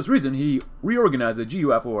 and for this reason he reorganized the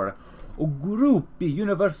GUF, or Gruppi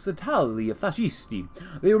Universitali Fascisti.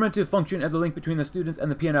 They were meant to function as a link between the students and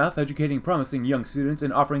the PNF, educating promising young students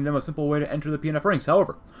and offering them a simple way to enter the PNF ranks.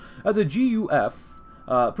 However, as a GUF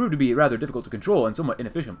proved to be rather difficult to control and somewhat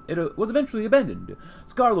inefficient, it was eventually abandoned.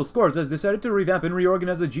 Scorza has decided to revamp and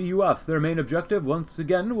reorganize the GUF. Their main objective, once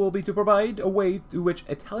again, will be to provide a way through which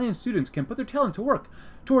Italian students can put their talent to work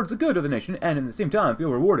towards the good of the nation and, at the same time,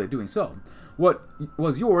 feel rewarded doing so. What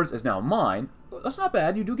was yours is now mine. That's not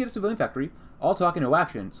bad. You do get a civilian factory. All talk and no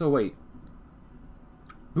action. So, wait.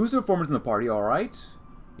 Boost the reformers in the party. Alright.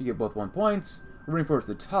 You get both 1 points. Reinforce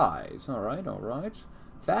the ties. Alright, alright.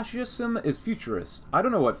 Fascism is futurist. I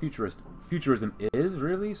don't know what futurism is,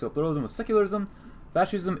 really. So pluralism is secularism.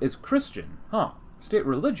 Fascism is Christian. Huh. State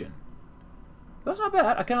religion. That's not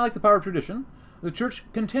bad. I kind of like the power of tradition. The church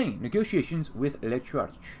contained negotiations with Le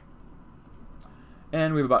Church.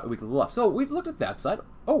 And we have about a week left. So we've looked at that side.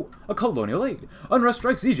 Oh, a colonial aid. Unrest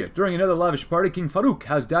strikes Egypt. During another lavish party, King Farouk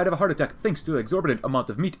has died of a heart attack thanks to an exorbitant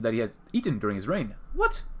amount of meat that he has eaten during his reign.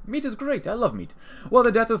 What? Meat is great. I love meat. While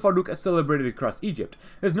the death of Farouk is celebrated across Egypt,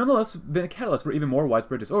 it has nonetheless been a catalyst for even more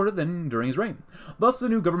widespread disorder than during his reign. Thus, the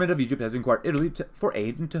new government of Egypt has inquired Italy for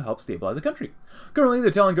aid and to help stabilize the country. Currently, the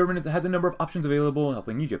Italian government has a number of options available in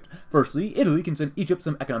helping Egypt. Firstly, Italy can send Egypt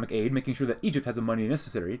some economic aid, making sure that Egypt has the money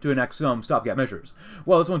necessary to enact some stopgap measures.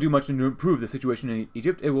 While this won't do much to improve the situation in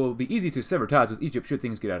Egypt, it will be easy to sever ties with Egypt should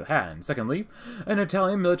things get out of hand. Secondly, an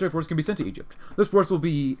Italian military force can be sent to Egypt. This force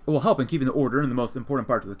will help in keeping the order in the most important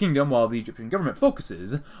parts of the kingdom, while the Egyptian government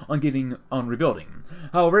focuses on rebuilding.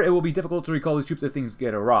 However, it will be difficult to recall these troops if things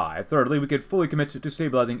get awry. Thirdly, we could fully commit to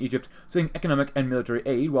stabilizing Egypt, sending economic and military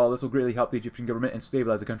aid. While this will greatly help the Egyptian government and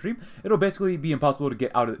stabilize the country, it'll basically be impossible to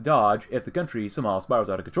get out of Dodge if the country somehow spirals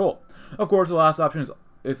out of control. Of course, the last option is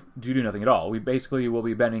if to do nothing at all. We basically will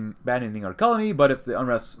be abandoning our colony, but if the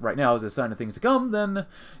unrest right now is a sign of things to come, then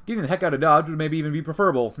getting the heck out of Dodge would maybe even be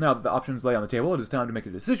preferable. Now that the options lay on the table, it is time to make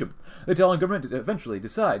a decision. The Italian government eventually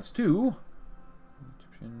decides to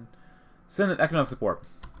send economic support.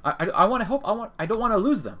 I want to help. I don't want to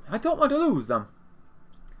lose them. I don't want to lose them.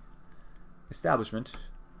 Establishment.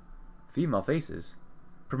 Female faces.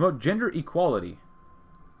 Promote gender equality.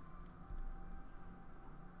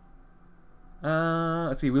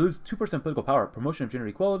 Let's see, we lose 2% political power. Promotion of gender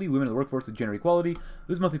equality, women in the workforce with gender equality,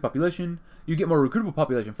 lose monthly population, you get more recruitable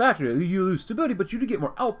population factor, you lose stability, but you do get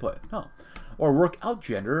more output. Huh. Or work out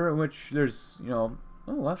gender, in which there's, you know,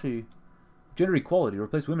 oh, actually, gender equality,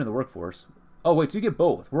 replace women in the workforce. Oh, wait, so you get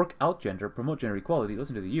both. Work out gender, promote gender equality,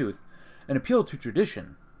 listen to the youth, and appeal to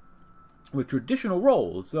tradition. With traditional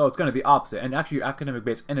roles, so it's kind of the opposite. And actually, your academic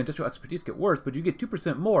base and industrial expertise get worse, but you get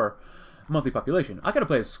 2% more monthly population. I gotta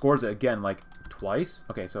play as Scorza again, like, twice.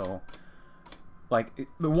 Okay, so, like,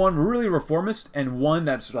 the one really reformist and one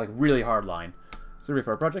that's, like, really hardline. Survey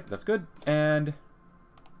for our project, that's good. And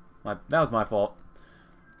that was my fault.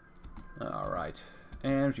 Alright.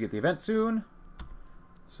 And we should get the event soon.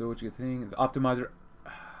 So what you get thing? The optimizer.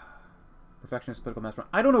 Perfectionist, political mass.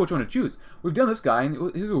 I don't know which one to choose. We've done this guy,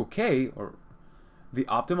 and he was okay. Or the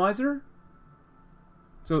optimizer.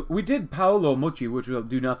 So we did Paolo Mochi, which will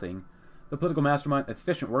do nothing. The political mastermind,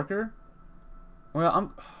 efficient worker. Well,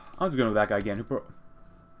 I'm just going with that guy again.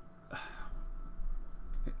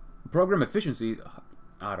 Program efficiency.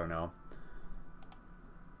 I don't know.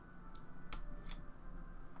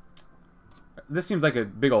 This seems like a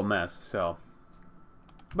big old mess. So,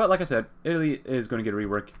 but like I said, Italy is going to get a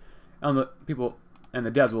rework, and the people and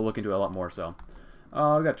the devs will look into it a lot more. So,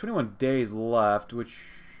 we got 21 days left, which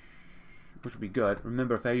would be good.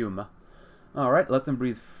 Remember Fayum. Alright, let them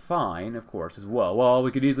breathe fine, of course, as well. Well,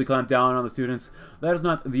 we could easily clamp down on the students. That is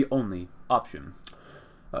not the only option.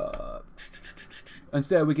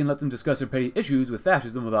 Instead, we can let them discuss their petty issues with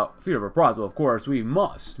fascism without fear of reprisal. Of course, we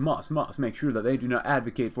must make sure that they do not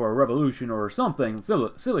advocate for a revolution or something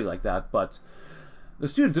silly like that, but the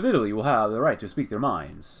students of Italy will have the right to speak their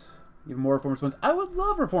minds. Even more reformist points. I would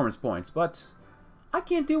love reformist points, but I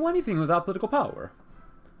can't do anything without political power.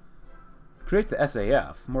 Create the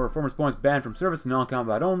SAF. More reformers points banned from service,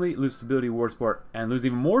 non-combat only, lose stability, war support, and lose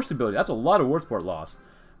even more stability. That's a lot of war support loss.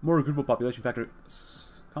 More recruitable population factor.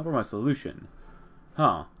 Compromise solution.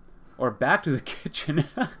 Huh. Or back to the kitchen.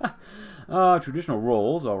 Traditional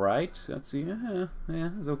roles, alright. Let's see. Yeah,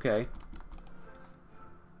 it's okay.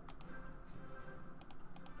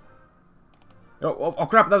 Oh,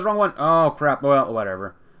 crap, that's the wrong one. Oh, crap. Well,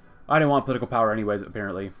 whatever. I didn't want political power anyways,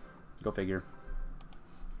 apparently. Go figure.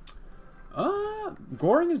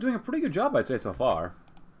 Goring is doing a pretty good job, I'd say, so far.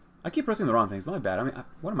 I keep pressing the wrong things. My bad. I mean,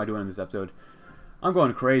 what am I doing in this episode? I'm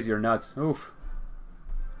going crazy or nuts. Oof.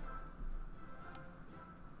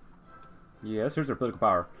 Yes, here's our political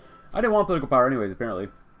power. I didn't want political power anyways, apparently.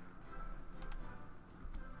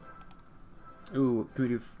 Ooh, can we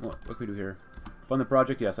do... What can we do here? Fund the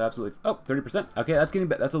project? Yes, absolutely. Oh, 30%. Okay, that's getting...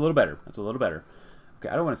 That's a little better. That's a little better. Okay,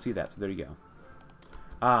 I don't want to see that, so there you go.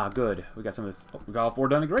 Ah, good. We got some of this. Oh, we got all 4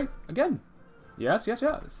 done. Great. Again. Yes, yes,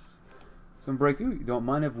 yes. Some breakthrough. You don't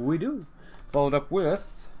mind if we do. Followed up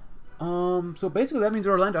with... so basically that means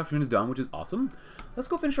our land doctrine is done, which is awesome. Let's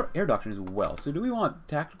go finish our air doctrine as well. So do we want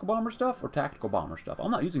tactical bomber stuff or tactical bomber stuff? I'm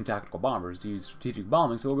not using tactical bombers to use strategic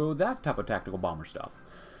bombing, so we'll go with that type of tactical bomber stuff.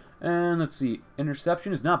 And let's see.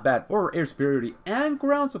 Interception is not bad. Or air superiority and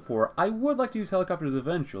ground support. I would like to use helicopters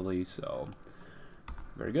eventually, so...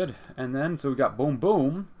 Very good. And then, so we got boom,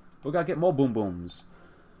 boom. We gotta get more boom, booms.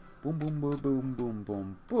 Boom, boom, boom, boom, boom,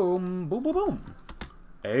 boom, boom, boom, boom, boom.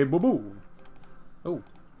 Hey, boo, boo. Oh.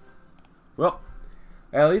 Well,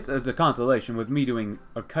 at least as a consolation with me doing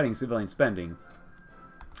or cutting civilian spending.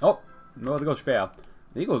 Oh, no, there goes Speer.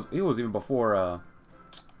 He goes even before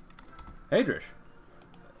Heydrich.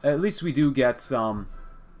 At least we do get some,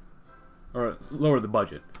 or lower the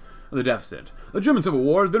budget. The deficit. The German Civil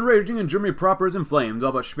War has been raging and Germany proper is in flames,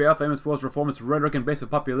 all but Speer, famous for his reformist rhetoric and base of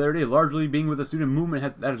popularity, largely being with the student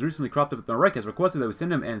movement that has recently cropped up at the Reich, has requested that we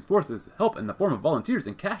send him and his forces help in the form of volunteers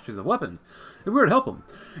and caches of weapons. If we were to help him,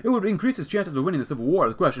 it would increase his chances of winning the Civil War.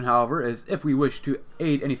 The question, however, is if we wish to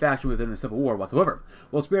aid any faction within the Civil War whatsoever.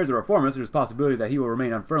 While Speer is a reformist, there is a possibility that he will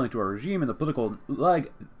remain unfriendly to our regime, and the political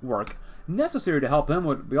legwork necessary to help him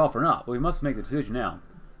would be all for naught. But we must make the decision now.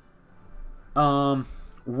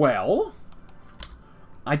 Well,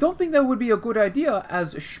 I don't think that would be a good idea,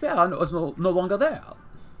 as Speer is no longer there.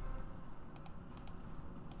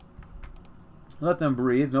 Let them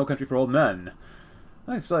breathe. No country for old men.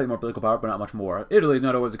 I have slightly more political power, but not much more. Italy is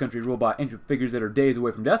not always a country ruled by ancient figures that are days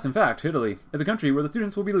away from death. In fact, Italy is a country where the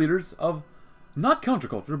students will be leaders of not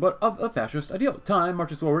counterculture, but of a fascist ideal. Time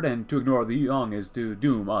marches forward, and to ignore the young is to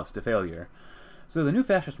doom us to failure. So the new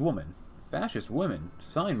fascist woman. Fascist women.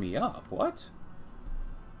 Sign me up. What?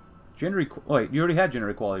 Gender wait, you already had gender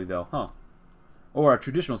equality, though, huh? Or a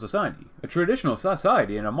traditional society. A traditional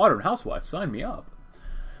society and a modern housewife. Sign me up.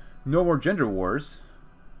 No more gender wars.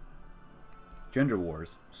 Gender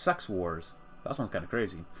wars. Sex wars. That sounds kind of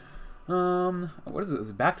crazy. What is it?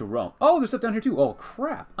 It's back to Rome. Oh, there's stuff down here, too. Oh,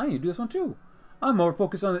 crap. I need to do this one, too. I'm more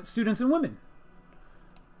focused on students and women.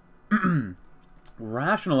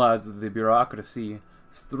 Rationalize the bureaucracy.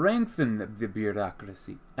 Strengthen the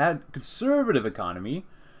bureaucracy. Add conservative economy.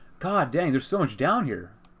 God dang, there's so much down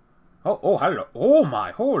here. Oh, hello. Oh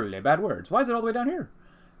my, holy bad words. Why is it all the way down here?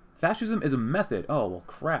 Fascism is a method. Oh, well,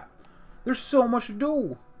 crap. There's so much to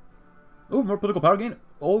do. Oh, more political power gain.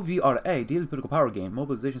 OVRA, daily political power gain.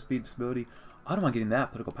 Mobilization speed, stability. I don't mind getting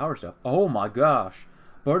that political power stuff. Oh my gosh.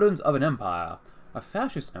 Burdens of an empire. A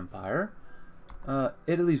fascist empire.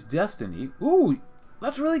 Italy's destiny. Ooh,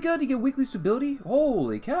 that's really good. You get weekly stability.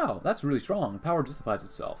 Holy cow. That's really strong. Power justifies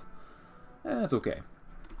itself. That's okay.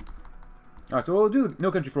 Alright, so we'll do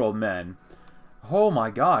No Country for Old Men. Oh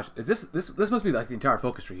my gosh. Is this must be like the entire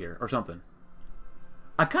focus tree here or something.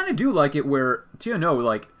 I kind of do like it where TNO,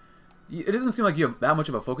 like, it doesn't seem like you have that much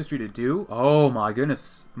of a focus tree to do. Oh my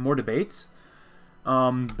goodness, more debates.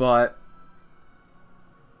 But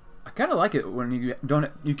I kind of like it when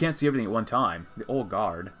you can't see everything at one time. The old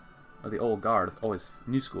guard, always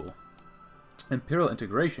new school. Imperial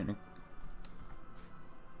integration.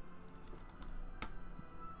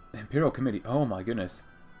 Imperial committee. Oh my goodness.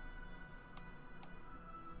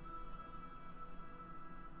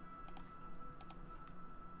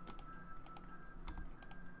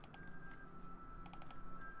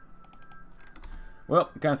 Well,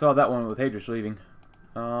 kind of saw that one with Hadrius leaving.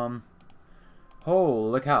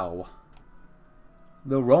 Holy cow.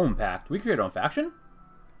 The Rome Pact. We create our own faction?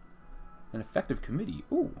 An effective committee.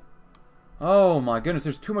 Ooh. Oh my goodness,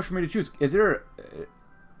 there's too much for me to choose. Is there...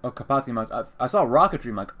 oh, Carpathian. I saw rocketry.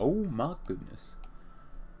 I'm like, oh my goodness.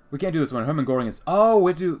 We can't do this one. Hermann Göring is... oh,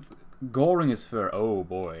 we do... Göring is for... oh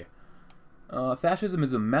boy. Fascism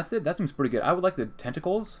is a method? That seems pretty good. I would like the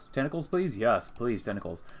tentacles. Tentacles, please? Yes, please,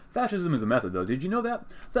 tentacles. Fascism is a method, though. Did you know that?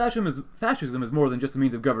 Fascism is more than just a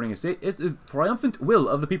means of governing a state. It's a triumphant will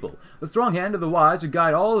of the people. The strong hand of the wise to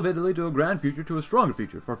guide all of Italy to a grand future, to a stronger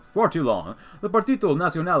future. For far too long, the Partito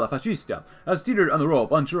Nazionale Fascista has teetered on the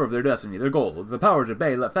rope, unsure of their destiny, their goal. The power to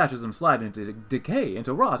obey let fascism slide into decay,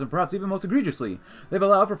 into rot, and perhaps even most egregiously, they've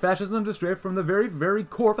allowed for fascism to stray from the very, very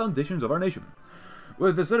core foundations of our nation.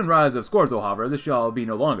 With the sudden rise of Scorza, however, this shall be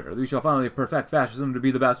no longer. We shall finally perfect fascism to be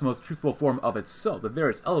the best, most truthful form of itself. The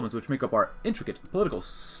various elements which make up our intricate political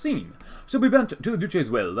scene shall be bent to the Duce's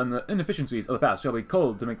will, and the inefficiencies of the past shall be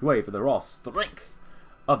culled to make the way for the raw strength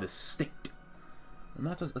of the state.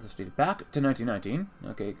 Not just of the state. Back to 1919.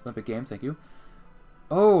 Okay, Olympic Games, thank you.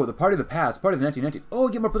 Oh, the party of the past, party of the 1919. Oh,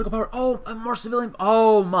 get more political power. Oh, and more civilian.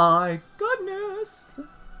 Oh my goodness.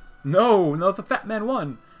 No, the fat man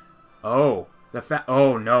won. Oh.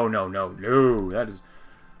 oh, no. That is...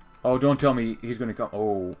 oh, don't tell me he's going to come...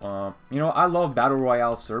 oh, you know, I love Battle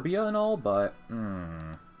Royale Serbia and all, but...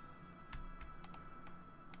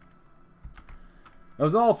 It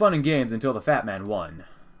was all fun and games until the fat man won.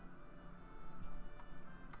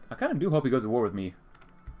 I kind of do hope he goes to war with me.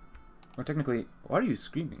 Or technically... why are you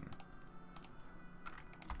screaming?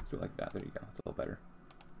 Let's do it like that. There you go. It's a little better.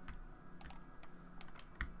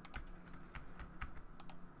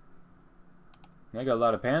 I got a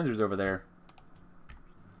lot of panzers over there.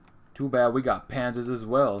 Too bad we got panzers as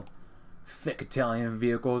well. Thick Italian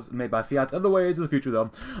vehicles made by Fiat are the ways of the future,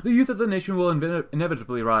 though. The youth of the nation will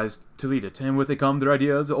inevitably rise to lead it, and with it come their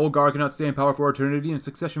ideas. The old guard cannot stay in power for eternity, and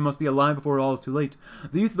succession must be aligned before all is too late.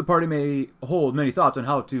 The youth of the party may hold many thoughts on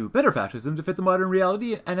how to better fascism to fit the modern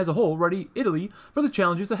reality, and as a whole, ready Italy for the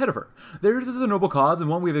challenges ahead of her. Theirs is a noble cause, and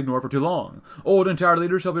one we have ignored for too long. Old and tired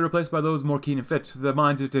leaders shall be replaced by those more keen and fit. The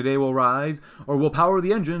minds of today will rise, or will power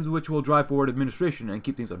the engines which will drive forward administration and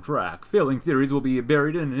keep things on track. Failing theories will be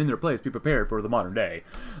buried and in their place be prepared for the modern day.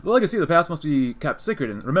 The legacy of the past must be kept sacred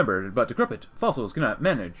and remembered, but decrepit fossils cannot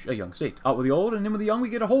manage a young state. Out with the old, and in with the young, we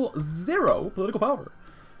get a whole zero political power.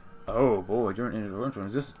 Oh boy, German intervention.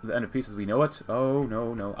 Is this the end of peace as we know it? Oh,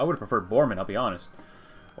 no. I would have preferred Bormann, I'll be honest.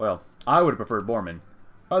 Well, I would have preferred Bormann.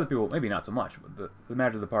 Other people, maybe not so much, but the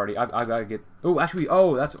manager of the party, I've got to get... oh, actually,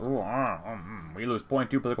 oh, that's... oh, we lose 0.2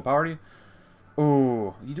 political power.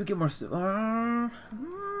 Oh, you do get more... I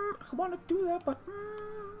want to do that, but...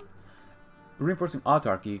 reinforcing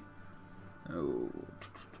autarky.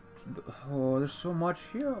 Oh, there's so much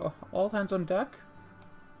here. All hands on deck.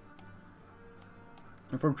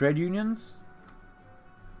 Inform trade unions.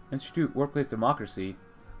 Institute workplace democracy.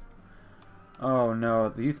 Oh no,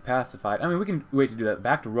 the youth pacified. I mean, we can wait to do that.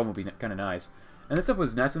 Back to Rome would be kind of nice. And this stuff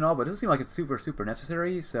was nice and all, but it doesn't seem like it's super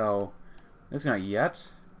necessary, so... it's not yet.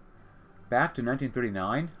 Back to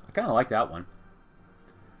 1939. I kind of like that one.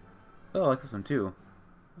 Oh, I like this one too.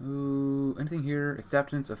 Ooh, anything here?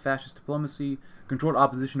 Acceptance of fascist diplomacy. Controlled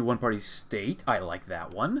opposition to one-party state. I like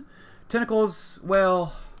that one. Tentacles,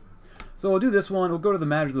 well... so we'll do this one. We'll go to the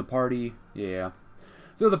managers of the party. Yeah.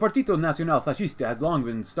 So the Partito Nazionale Fascista has long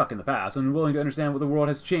been stuck in the past, unwilling to understand what the world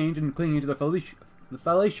has changed and clinging to the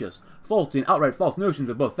fallacious, faulty, and outright false notions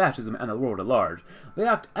of both fascism and the world at large. They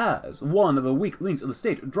act as one of the weak links of the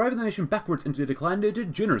state, driving the nation backwards into decline and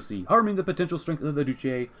degeneracy, harming the potential strength of the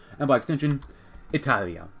Duce, and by extension,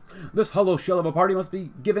 Italia. This hollow shell of a party must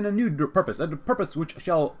be given a new purpose, a purpose which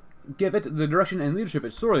shall give it the direction and leadership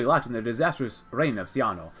it sorely lacked in the disastrous reign of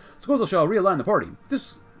Ciano. Scorza shall realign the party,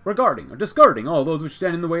 discarding all those which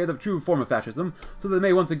stand in the way of the true form of fascism, so that they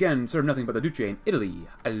may once again serve nothing but the Duce and Italy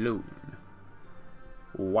alone.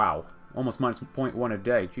 Wow. Almost minus 0.1 a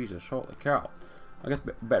day. Jesus, holy cow. I guess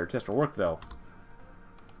better test will work, though.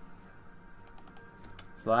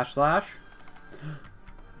 //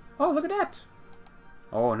 Oh, look at that!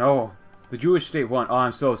 Oh no, The Jewish state won. Oh,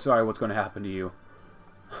 I'm so sorry what's going to happen to you.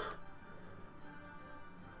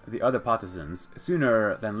 The other partisans,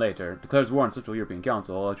 sooner than later, declares war on Central European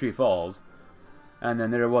Council. A tree falls. And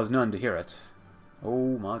then there was none to hear it.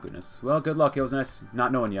 Oh my goodness. Well, good luck. It was nice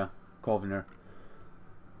not knowing you, Colviner.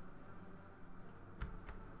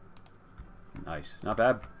 Nice. Not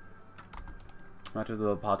bad. Right to the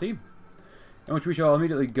little party. In which we shall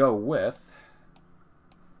immediately go with...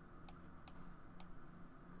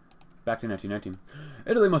 Back to 1919.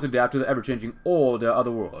 Italy must adapt to the ever-changing old other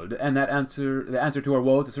world, and the answer to our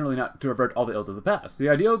woes is certainly not to revert all the ills of the past. The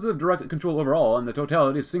ideals of direct control over all and the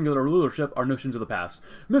totality of singular rulership are notions of the past,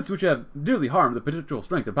 myths which have dearly harmed the potential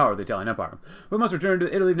strength and power of the Italian Empire. We must return to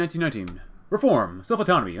Italy of 1919. Reform,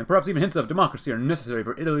 self-autonomy, and perhaps even hints of democracy are necessary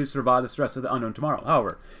for Italy to survive the stress of the unknown tomorrow.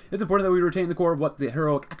 However, it's important that we retain the core of what the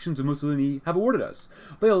heroic actions of Mussolini have awarded us.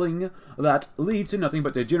 Failing that leads to nothing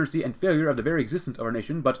but degeneracy and failure of the very existence of our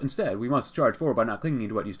nation, but instead we must charge forward by not clinging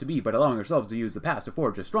to what used to be, but allowing ourselves to use the past to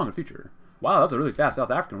forge a stronger future. Wow, that was a really fast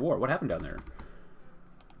South African war. What happened down there?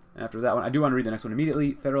 After that one, I do want to read the next one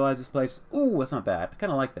immediately. Federalize this place. Ooh, that's not bad. I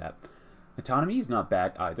kind of like that. Autonomy is not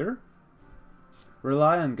bad either.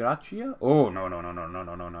 Rely on Gracia? Oh,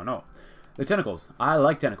 no. The tentacles. I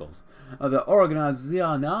like tentacles. The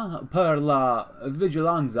Organizzazione per la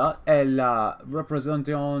Vigilanza e la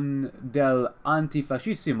Representazione del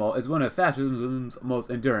Antifascismo is one of fascism's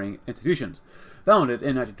most enduring institutions. Founded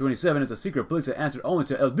in 1927 as a secret police that answered only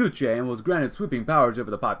to El Duce and was granted sweeping powers over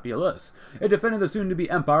the populace. It defended the soon-to-be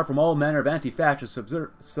empire from all manner of anti-fascist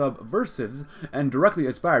subversives and directly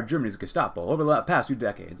inspired Germany's Gestapo over the past 2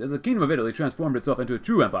 decades. As the Kingdom of Italy transformed itself into a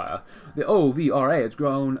true empire, the OVRA has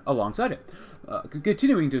grown alongside it.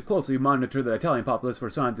 Continuing to closely monitor the Italian populace for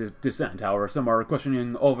signs of dissent. However, some are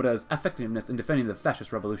questioning Ovra's effectiveness in defending the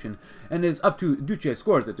fascist revolution, and it is up to Duce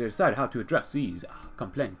Scorza to decide how to address these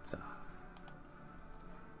complaints.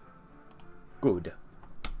 Good.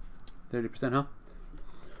 30%, huh?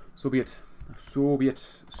 So be it. So be it.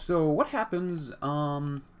 So what happens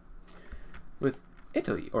with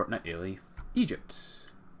Italy, or not Italy, Egypt?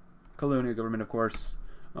 Colonial government, of course.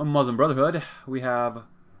 A Muslim Brotherhood. We have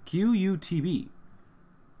QUTB.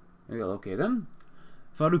 Okay then.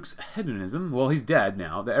 Farouk's hedonism. Well, he's dead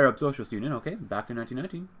now. The Arab Socialist Union. Okay, back to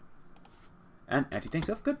 1919. And anti-tank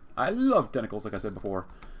stuff. Good. I love tentacles, like I said before.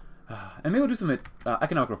 And maybe we'll do some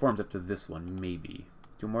economic reforms up to this one, maybe.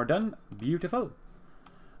 2 more done. Beautiful.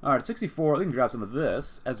 Alright, 64. We can grab some of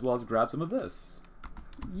this, as well as grab some of this.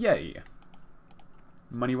 Yay.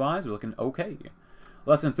 Money-wise, we're looking okay.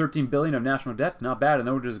 Less than 13 billion of national debt. Not bad, and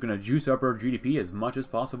then we're just going to juice up our GDP as much as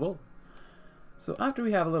possible. So after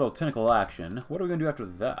we have a little tentacle action, what are we going to do after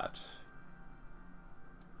that?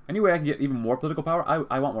 Anyway, I can get even more political power.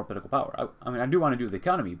 I want more political power. I mean, I do want to do the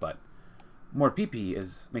economy, but more PP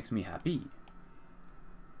makes me happy.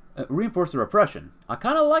 Reinforce the repression. I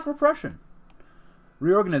kind of like repression.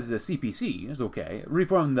 Reorganize the CPC is okay.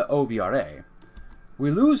 Reform the OVRA.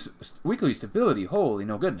 We lose weekly stability. Holy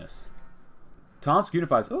no goodness. Tomsk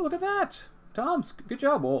unifies. Oh, look at that. Tomsk, good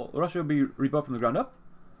job. Well, Russia will be rebuilt from the ground up.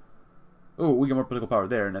 Oh, we get more political power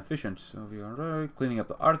there. An efficient OVRA. Cleaning up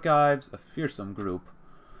the archives. A fearsome group.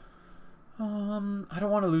 I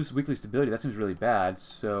don't want to lose weekly stability. That seems really bad.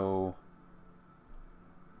 So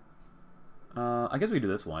I guess we do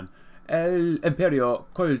this one. El Imperio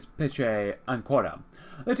colpisce ancora.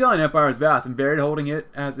 The Italian Empire is vast and varied, holding it,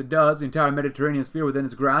 as it does, the entire Mediterranean sphere within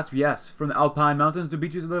its grasp. Yes, from the Alpine Mountains to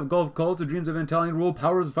beaches of the Gulf Coast, the dreams of an Italian world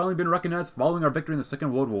power has finally been recognized following our victory in the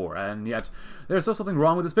Second World War. And yet, there's still something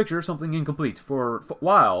wrong with this picture, something incomplete. For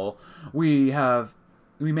while we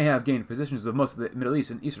may have gained positions of most of the Middle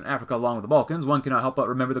East and Eastern Africa along with the Balkans, one cannot help but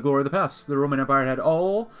remember the glory of the past. The Roman Empire had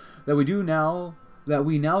all that we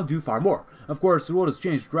now do far more. Of course, the world has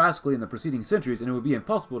changed drastically in the preceding centuries, and it would be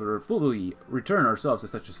impossible to fully return ourselves to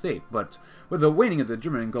such a state. But with the waning of the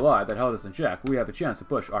German Goliath that held us in check, we have a chance to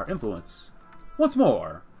push our influence once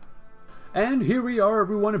more. And here we are,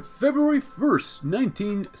 everyone, on February 1st,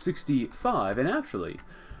 1965. And actually,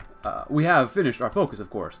 we have finished our focus, of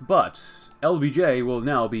course, but LBJ will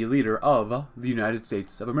now be leader of the United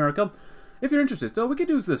States of America. If you're interested, so we could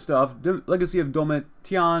use this stuff. Legacy of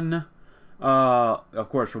Domitian, of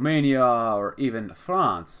course, Romania, or even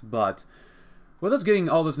France, but with us getting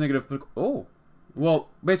all this negative political... Oh, well,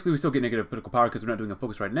 basically we still get negative political power because we're not doing a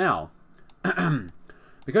focus right now.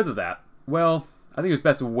 Because of that, well, I think it's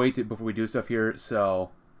best to wait before we do stuff here, so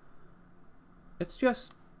it's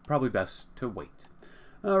just probably best to wait.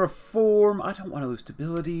 Reform, I don't want to lose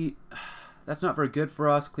stability. That's not very good for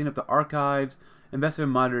us. Clean up the archives, invest in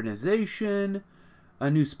modernization, a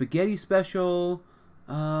new spaghetti special.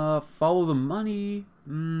 Follow the money.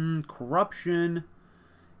 Corruption.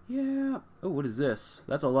 Yeah. Oh, what is this?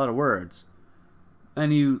 That's a lot of words.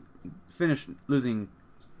 And you finish losing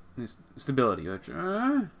stability, which,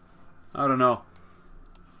 I don't know.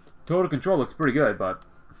 Total control looks pretty good, but...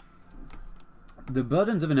 The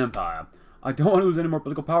burdens of an empire. I don't want to lose any more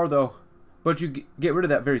political power, though. But you get rid of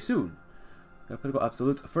that very soon. Political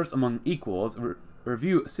absolutes. First among equals.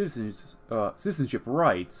 Review citizenship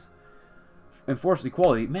rights. Enforce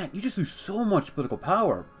equality. Man, you just lose so much political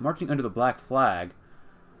power. Marching under the black flag.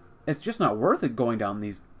 It's just not worth it going down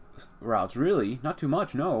these routes, really. Not too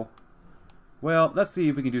much, no. Well, let's see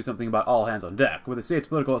if we can do something about all hands on deck. With the state's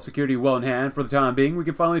political security well in hand for the time being, we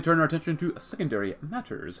can finally turn our attention to secondary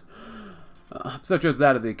matters. Such as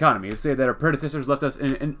that of the economy. To say that our predecessors left us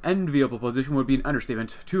in an enviable position would be an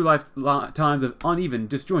understatement. 2 lifetimes of uneven,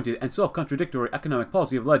 disjointed, and self-contradictory economic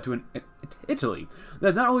policy have led to an Italy that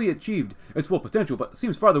has not only achieved its full potential, but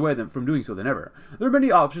seems farther away from doing so than ever. There are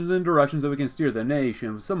many options and directions that we can steer the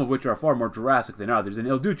nation, some of which are far more drastic than others, and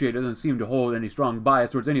Il Duce doesn't seem to hold any strong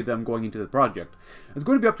bias towards any of them going into the project. It's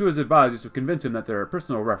going to be up to his advisors to convince him that their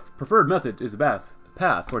personal preferred method is the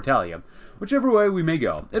path for Italia. Whichever way we may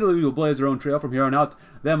go, Italy will blaze their own trail from here on out.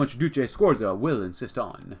 That much Duce Scorza will insist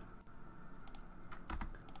on.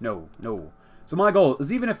 No. So my goal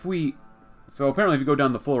is even if we... So apparently if you go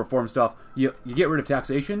down the full reform stuff, you get rid of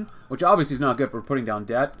taxation, which obviously is not good for putting down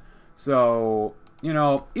debt. So, you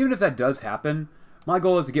know, even if that does happen, my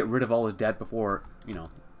goal is to get rid of all the debt before, you know,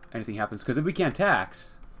 anything happens. Because if we can't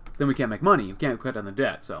tax, then we can't make money. We can't cut down the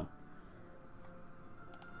debt, so...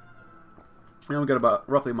 And we got about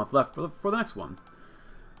roughly a month left for the next one.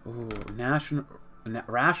 Ooh,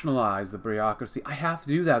 rationalize the bureaucracy. I have to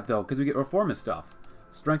do that, though, because we get reformist stuff.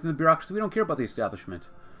 Strengthen the bureaucracy. We don't care about the establishment.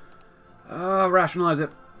 Rationalize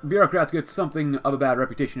it. Bureaucrats get something of a bad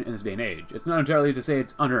reputation in this day and age. It's not entirely to say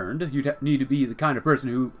it's unearned. You need to be the kind of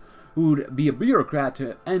person who'd be a bureaucrat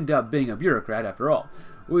to end up being a bureaucrat, after all.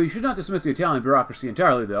 We should not dismiss the Italian bureaucracy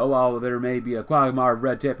entirely, though. While there may be a quagmire of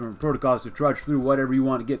red tape and protocols to trudge through whatever you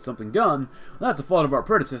want to get something done, that's the fault of our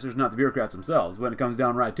predecessors, not the bureaucrats themselves. When it comes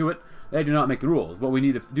down right to it, they do not make the rules. What we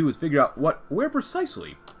need to do is figure out where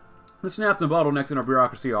precisely the snaps and bottlenecks in our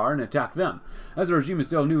bureaucracy are and attack them. As the regime is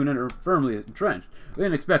still new and firmly entrenched, we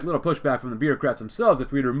can expect little pushback from the bureaucrats themselves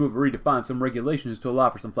if we remove or redefine some regulations to allow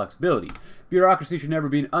for some flexibility. Bureaucracy should never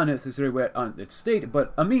be an unnecessary weight on its state,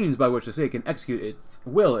 but a means by which the state can execute its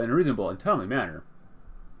will in a reasonable and timely manner.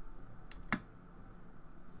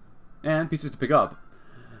 And pieces to pick up.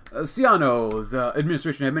 Ciano's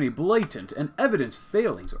administration had many blatant and evident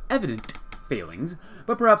failings,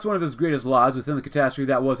 but perhaps one of his greatest lies within the catastrophe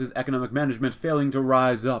that was his economic management failing to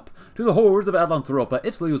rise up to the horrors of Atlantropa.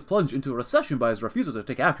 Italy was plunged into a recession by his refusal to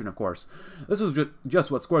take action, of course. This was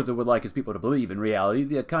just what Scorza would like his people to believe. In reality,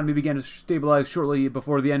 the economy began to stabilize shortly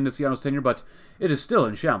before the end of Ciano's tenure, but it is still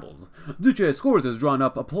in shambles. Duce Scorza has drawn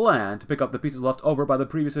up a plan to pick up the pieces left over by the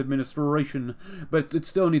previous administration, but it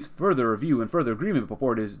still needs further review and further agreement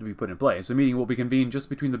before it is to be put in place. A meeting will be convened just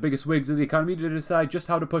between the biggest wigs of the economy to decide just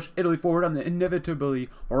how to push Italy forward on the inevitably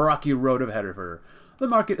rocky road of Hereford. The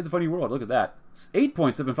market is a funny world. Look at that.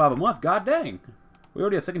 8.75 a month. God dang. We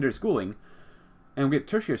already have secondary schooling. And we get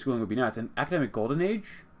tertiary schooling would be nice. And academic golden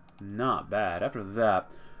age? Not bad. After that,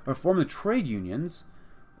 reform the trade unions.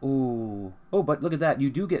 Ooh. Oh, but look at that. You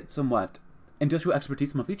do get somewhat industrial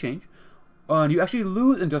expertise monthly change. And you actually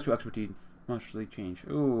lose industrial expertise monthly change.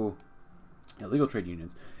 Ooh. Illegal trade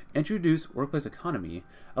unions. Introduce workplace economy.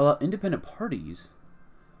 Allow independent parties.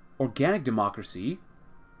 Organic democracy.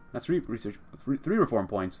 That's three reform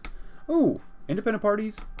points. Ooh, independent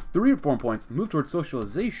parties. 3 reform points. Move towards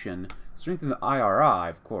socialization. Strengthen the IRI,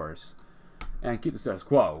 of course. And keep the status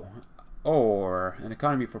quo. Or an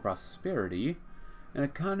economy for prosperity. An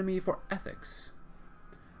economy for ethics.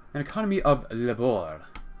 An economy of labor.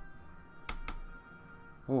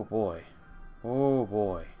 Oh boy. Oh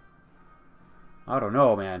boy. I don't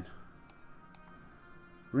know, man.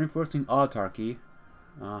 Reinforcing autarky.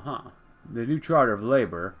 The new charter of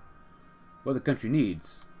labor. What the country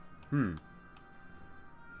needs.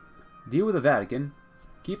 Deal with the Vatican.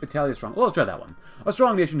 Keep Italia strong. Well, let's try that one. A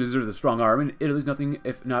strong nation deserves a strong army, and Italy's nothing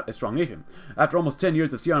if not a strong nation. After almost 10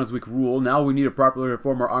 years of Ciano's weak rule, now we need to properly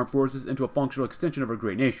reform our armed forces into a functional extension of our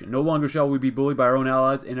great nation. No longer shall we be bullied by our own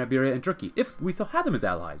allies in Iberia and Turkey, if we still have them as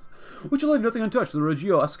allies. We shall leave nothing untouched. The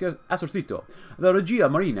Regio Esercito, the Regia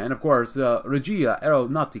Marina, and of course, the Regia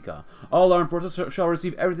Aeronautica. All armed forces shall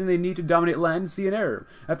receive everything they need to dominate land, sea, and air.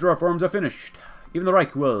 After our reforms are finished, even the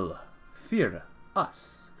Reich will fear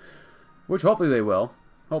us. Which hopefully they will.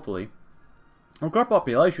 Hopefully. Our current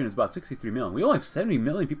population is about 63 million. We only have 70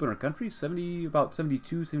 million people in our country. About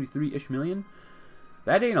 72, 73-ish million.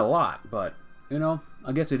 That ain't a lot, but, you know,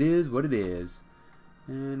 I guess it is what it is.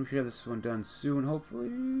 And we should have this one done soon, hopefully.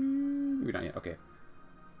 Maybe not yet. Okay.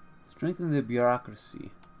 Strengthen the bureaucracy.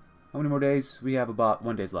 How many more days? We have about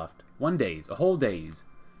 1 day left. 1 day. A whole days.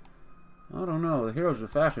 I don't know. The heroes of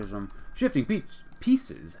fascism. Shifting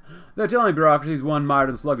pieces. The Italian bureaucracy is one mired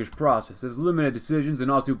and sluggish process. There's limited decisions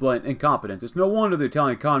and all too blatant incompetence. It's no wonder the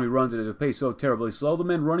Italian economy runs at a pace so terribly slow. The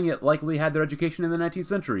men running it likely had their education in the 19th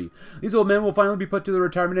century. These old men will finally be put to their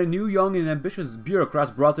retirement and new, young, and ambitious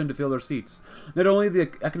bureaucrats brought in to fill their seats. Not only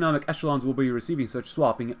the economic echelons will be receiving such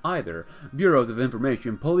swapping either. Bureaus of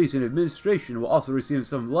information, police, and administration will also receive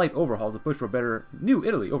some light overhauls to push for a better New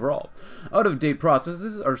Italy overall. Out-of-date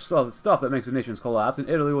processes are the stuff that makes the nations collapse, and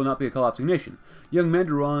Italy will not be a collapsing nation. Young men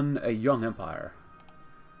to run a young empire.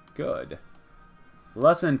 Good.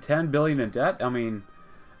 Less than 10 billion in debt? I mean,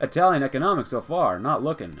 Italian economics so far, not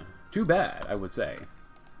looking too bad, I would say.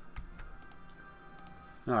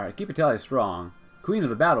 Alright, keep Italia strong. Queen of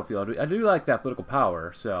the battlefield. I do like that political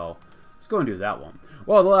power, so let's go and do that one.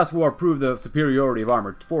 While the last war proved the superiority of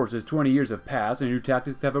armored forces, 20 years have passed, and new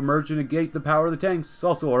tactics have emerged to negate the power of the tanks.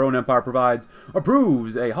 Also, our own empire provides, or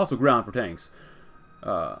proves, a hostile ground for tanks.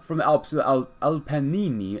 From the Alps to the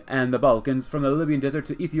Alpini and the Balkans, from the Libyan desert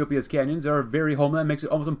to Ethiopia's canyons, our very homeland makes it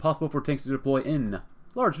almost impossible for tanks to deploy in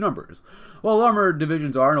large numbers. While armored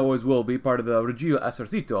divisions are and always will be part of the Regio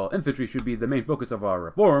Esercito, infantry should be the main focus of our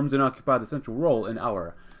reforms and occupy the central role in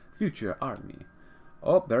our future army.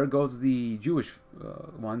 Oh, there goes the Jewish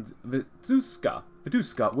ones. Vituska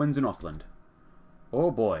wins in Ostland. Oh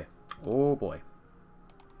boy. Oh boy.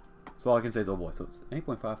 That's all I can say is oh boy. So it's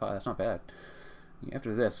 8.55, that's not bad.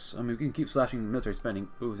 After this, I mean, we can keep slashing military spending.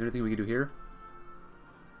 Ooh, is there anything we can do here?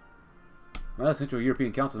 Well, the Central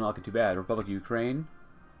European Council is not looking too bad. Republic of Ukraine.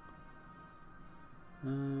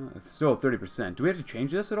 It's still 30%. Do we have to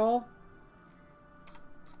change this at all?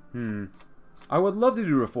 I would love to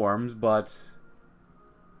do reforms, but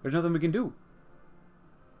there's nothing we can do.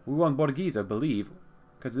 We want Portuguese, I believe,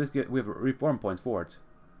 because we have reform points for it.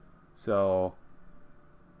 So,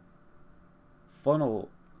 funnel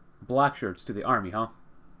black shirts to the army, huh?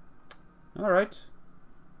 Alright.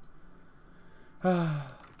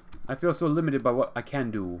 I feel so limited by what I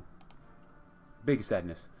can do. Big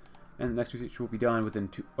sadness. And the next research will be done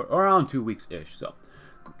within around 2 weeks-ish. So,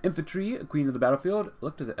 infantry, queen of the battlefield.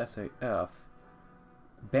 Look to the SAF.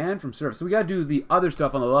 Banned from service. So we gotta do the other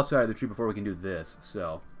stuff on the left side of the tree before we can do this.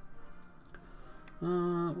 So,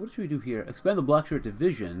 what should we do here? Expand the black shirt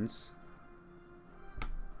divisions.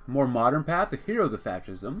 More modern path, the heroes of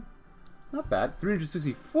fascism. Not bad.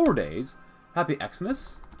 364 days. Happy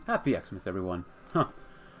Xmas. Happy Xmas, everyone. Huh.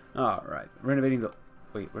 Alright. Renovating the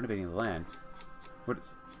land. What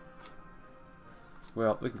is...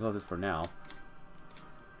 Well, we can close this for now.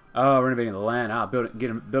 Oh, renovating the land.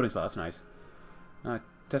 Building slot. That's nice.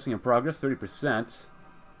 Testing in progress. 30%.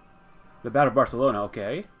 The Battle of Barcelona.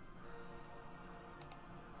 Okay.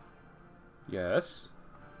 Yes.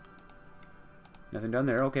 Nothing done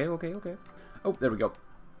there. Okay, okay, okay. Oh, there we go.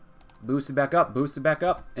 Boosted back up. Boosted back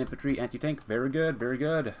up. Infantry, anti-tank. Very good. Very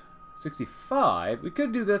good. 65. We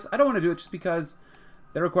could do this. I don't want to do it just because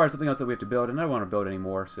that requires something else that we have to build, and I don't want to build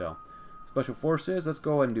anymore, so... Special Forces. Let's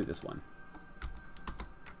go ahead and do this one.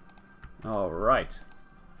 Alright.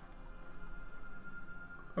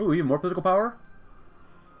 Oh, even more political power?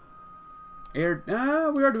 We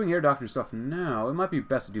are doing air doctor stuff now. It might be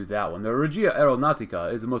best to do that one. The Regia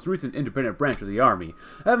Aeronautica is the most recent independent branch of the Army,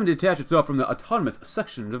 having detached itself from the autonomous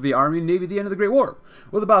sections of the Army and Navy at the end of the Great War.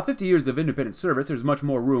 With about 50 years of independent service, there's much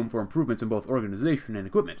more room for improvements in both organization and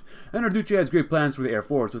equipment. And our Duce has great plans for the Air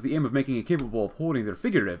Force, with the aim of making it capable of holding their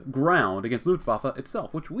figurative ground against Luftwaffe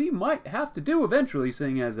itself, which we might have to do eventually,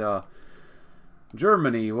 seeing as,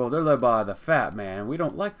 Germany, well, they're led by the fat man. We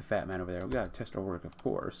don't like the fat man over there. We gotta test our work, of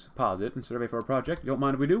course. Pause it and survey for a project. You don't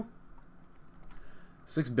mind if we do?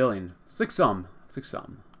 6 billion. Six some.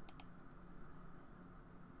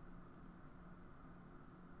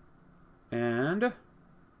 And...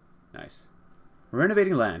 nice.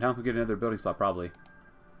 Renovating land, huh? We'll get another building slot, probably.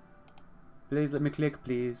 Please let me click,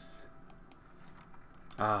 please.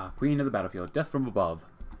 Ah, Queen of the Battlefield. Death from above.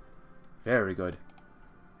 Very good.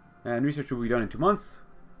 And research will be done in 2 months.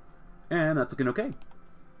 And that's looking okay.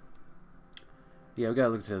 Yeah, we gotta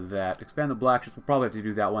look into that. Expand the black ships. We'll probably have to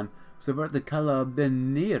do that one. Subvert the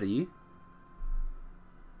Carabinieri.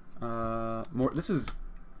 This is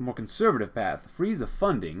a more conservative path. Freeze the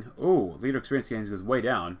funding. Oh, leader experience gains goes way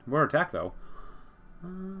down. More attack, though.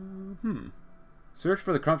 Search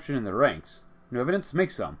for the corruption in the ranks. No evidence?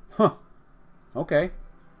 Make some. Huh. Okay.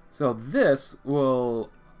 So this will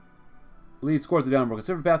lead Scorza down a more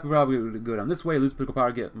conservative path. We'll probably go down this way, lose political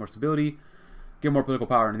power, get more stability, get more political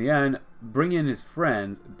power, and in the end, bring in his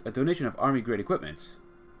friends, a donation of army-grade equipment.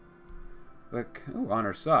 Like, ooh, on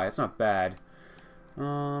our side. It's not bad.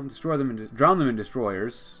 Destroy them and drown them in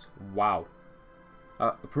destroyers. Wow.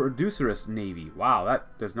 Producerist navy. Wow,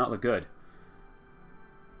 that does not look good.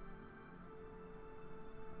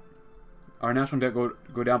 Our national debt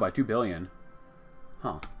go down by 2 billion.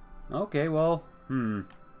 Huh. Okay, well,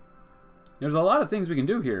 there's a lot of things we can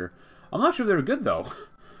do here. I'm not sure they're good, though.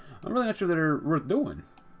 I'm really not sure they're worth doing,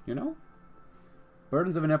 you know?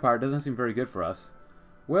 Burdens of an empire doesn't seem very good for us.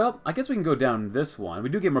 Well, I guess we can go down this one. We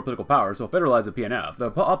do get more political power, so federalize the PNF,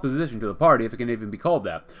 the opposition to the party, if it can even be called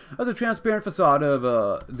that, as a transparent facade of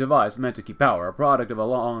a device meant to keep power, a product of a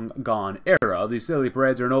long-gone era. These silly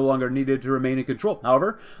parades are no longer needed to remain in control.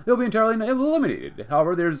 However, they'll be entirely eliminated.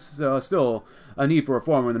 However, there's still a need for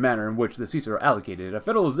reform in the manner in which the seats are allocated. A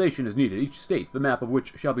federalization is needed. Each state, the map of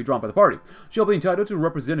which shall be drawn by the party, shall be entitled to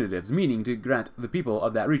representatives, meaning to grant the people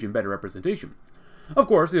of that region better representation. Of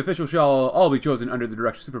course, the officials shall all be chosen under the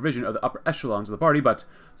direct supervision of the upper echelons of the party, but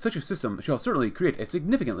such a system shall certainly create a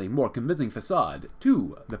significantly more convincing facade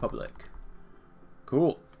to the public.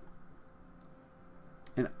 Cool.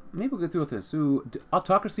 And maybe we'll get through with this. So,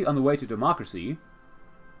 autocracy on the way to democracy.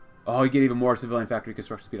 Oh, you get even more civilian factory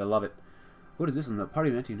construction speed. I love it. What is this in the party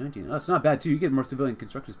of 1919? Oh, it's not bad, too. You get more civilian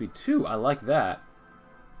construction speed, too. I like that.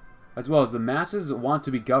 As well as the masses want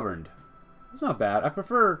to be governed. That's not bad. I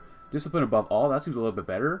prefer discipline above all. That seems a little bit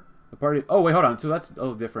better. The party... Oh, wait, hold on. So that's a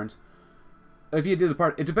little different. If you did the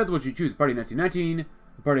party... It depends on what you choose. The party of 1919,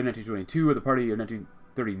 the party of 1922, or the party of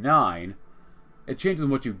 1939. It changes on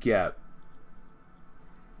what you get.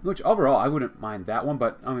 Which, overall, I wouldn't mind that one.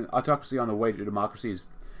 But, I mean, autocracy on the way to democracy is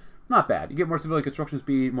not bad. You get more civilian construction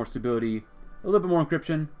speed, more stability, a little bit more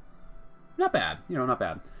encryption. Not bad. You know, not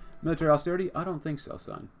bad. Military austerity? I don't think so,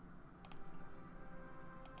 son.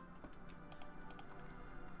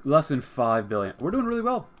 Less than 5 billion. We're doing really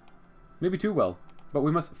well. Maybe too well. But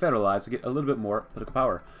we must federalize to get a little bit more political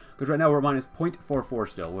power. Because right now we're minus 0.44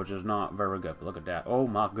 still, which is not very good. But look at that. Oh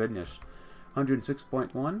my goodness.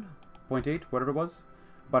 106.1? 0.8? Whatever it was.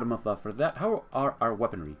 About a month left for that. How are our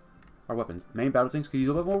weaponry? Our weapons. Main battle tanks could use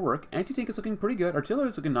a little bit more work. Anti-tank is looking pretty good. Artillery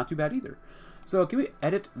is looking not too bad either. So can we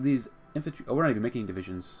edit these infantry? Oh, we're not even making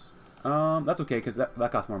divisions. That's okay because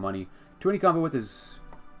that costs more money. 20 combat width is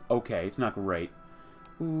okay. It's not great.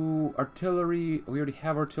 Ooh, artillery. We already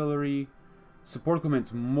have artillery. Support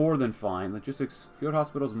equipment's more than fine. Logistics, field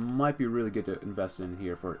hospitals might be really good to invest in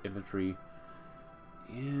here for infantry.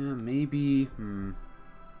 Yeah, maybe.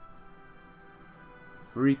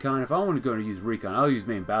 Recon. If I want to go to use recon, I'll use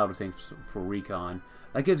main battle tanks for recon.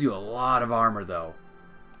 That gives you a lot of armor, though.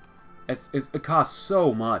 It costs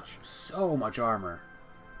so much armor.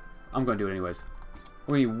 I'm going to do it anyways.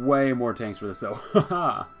 We need way more tanks for this, though.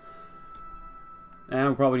 Haha. And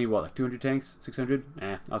we'll probably need, what, like 200 tanks? 600? Eh,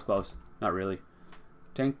 that was close. Not really.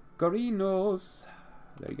 Tankarinos.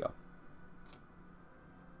 There you go.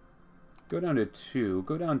 Go down to 2.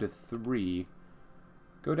 Go down to 3.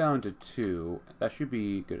 Go down to 2. That should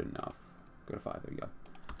be good enough. Go to 5. There you go.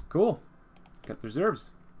 Cool. Got the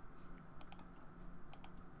reserves.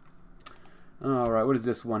 Alright, what is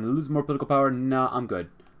this one? Lose more political power? Nah, I'm good.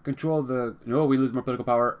 Control the... No, we lose more political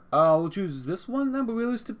power. We'll choose this one then, but we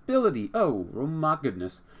lose stability. Oh my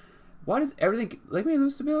goodness. Why does everything... Let me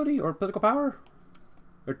lose stability or political power?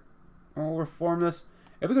 Or reform this?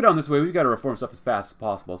 If we go down this way, we've got to reform stuff as fast as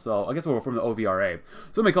possible, so I guess we'll reform the OVRA.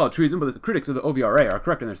 Some may call it treason, but the critics of the OVRA are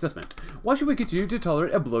correct in their assessment. Why should we continue to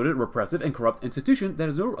tolerate a bloated, repressive, and corrupt institution that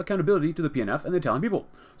has no accountability to the PNF and the Italian people?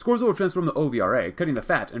 Scorza will transform the OVRA, cutting the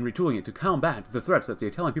fat and retooling it to combat the threats that the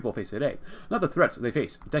Italian people face today, not the threats they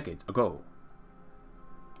faced decades ago.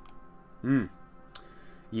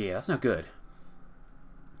 Yeah, that's not good.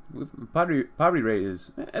 Poverty rate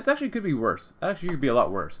is... It actually could be worse. It actually could be a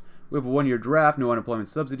lot worse. We have a 1-year draft, no unemployment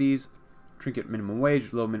subsidies, trinket minimum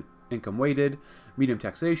wage, low income weighted, medium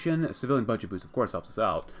taxation, a civilian budget boost, of course, helps us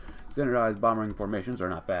out. Standardized bombing formations are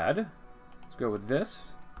not bad. Let's go with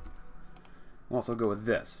this. We'll also go with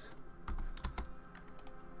this.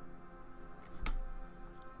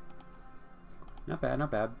 Not bad,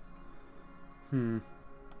 not bad. I mean,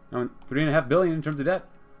 3.5 billion in terms of debt.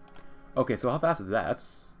 Okay, so how fast is that?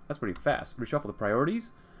 That's pretty fast. Reshuffle the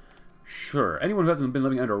priorities. Sure, anyone who hasn't been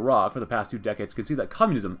living under a rock for the past 2 decades can see that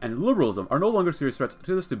communism and liberalism are no longer serious threats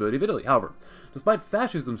to the stability of Italy. However, despite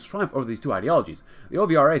fascism's triumph over these 2 ideologies, the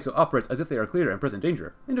OVRA still operates as if they are clear and present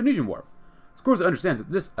danger. Indonesian War. Scorza understands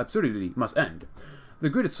that this absurdity must end. The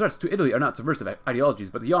greatest threats to Italy are not subversive ideologies,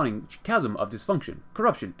 but the yawning chasm of dysfunction,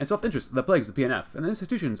 corruption, and self-interest that plagues the PNF and the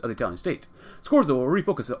institutions of the Italian state. Scorza will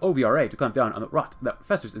refocus the OVRA to clamp down on the rot that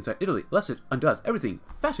festers inside Italy, lest it undoes everything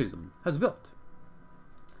fascism has built.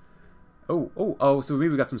 Oh, so maybe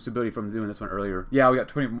we got some stability from doing this one earlier. Yeah, we got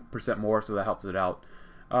 20% more, so that helps it out.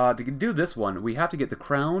 To do this one, we have to get the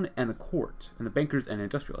crown and the court, and the bankers and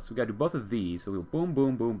industrialists. We got to do both of these, so we'll boom,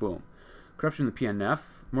 boom, boom, boom. Corruption in the PNF,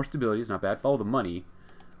 more stability is not bad. Follow the money.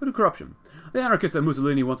 We'll do corruption. The anarchists that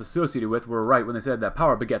Mussolini once associated with were right when they said that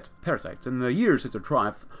power begets parasites. In the years since their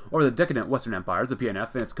triumph over the decadent Western empires, the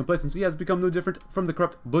PNF and its complacency has become no different from the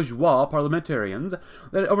corrupt bourgeois parliamentarians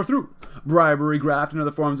that it overthrew. Bribery, graft, and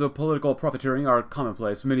other forms of political profiteering are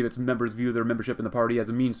commonplace. Many of its members view their membership in the party as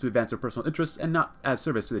a means to advance their personal interests and not as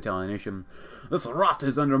service to the Italian nation. This rot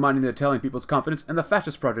is undermining the Italian people's confidence in the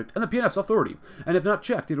fascist project and the PNF's authority, and if not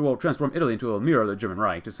checked, it will transform Italy into a mirror of the German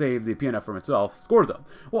Reich. To save the PNF from itself, Scorza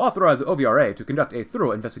will authorize the OVRA to conduct a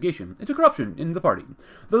thorough investigation into corruption in the party.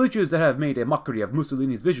 The leeches that have made a mockery of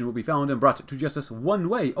Mussolini's vision will be found and brought to justice one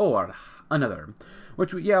way or another.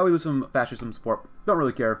 Which, we lose some fascism support. Don't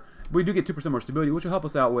really care. We do get 2% more stability, which will help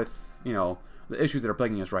us out with, the issues that are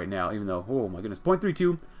plaguing us right now, even though, oh my goodness,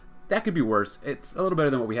 0.32, that could be worse. It's a little better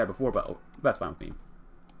than what we had before, but that's fine with me.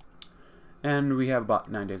 And we have about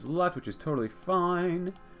 9 days left, which is totally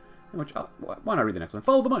fine. Which, why not read the next one?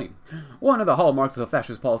 Follow the money. One of the hallmarks of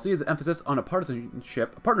fascist policy is the emphasis on a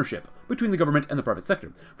partnership between the government and the private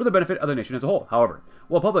sector, for the benefit of the nation as a whole. However,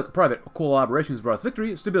 while public-private collaborations brought us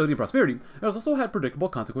victory, stability, and prosperity, it has also had predictable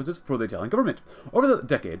consequences for the Italian government. Over the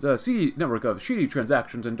decades, a seedy network of shady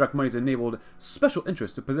transactions and dark monies enabled special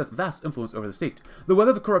interests to possess vast influence over the state. The web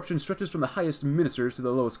of corruption stretches from the highest ministers to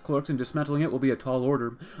the lowest clerks, and dismantling it will be a tall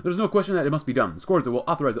order. There's no question that it must be done. Scorza will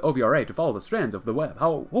authorize the OVRA to follow the strands of the web.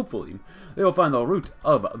 Hopefully, they will find the root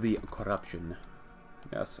of the corruption.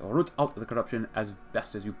 Yes, root out the corruption as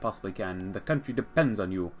best as you possibly can. The country depends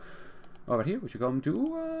on you. Over here, we should come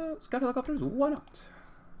to scout helicopters. Why not?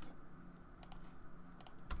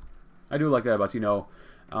 I do like that about,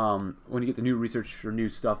 when you get the new research or new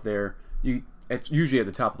stuff there, it's usually at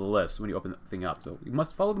the top of the list when you open the thing up. So we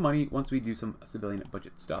must follow the money once we do some civilian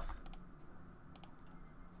budget stuff.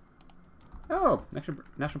 Oh,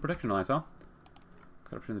 National Protection Alliance, huh?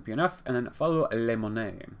 Corruption in the PNF, and then follow Le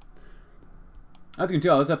Monnaie. As you can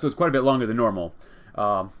tell, this episode's quite a bit longer than normal.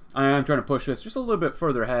 I am trying to push this just a little bit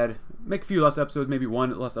further ahead, make a few less episodes, maybe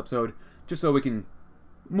one less episode, just so we can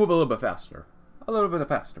move a little bit faster. A little bit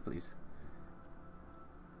faster, please.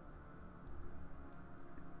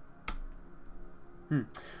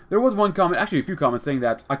 There was one comment, actually a few comments, saying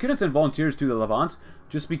that I couldn't send volunteers to the Levant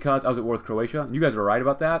just because I was at war with Croatia. You guys are right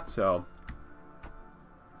about that, so...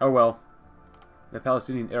 Oh well. The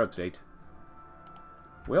Palestinian Arab state.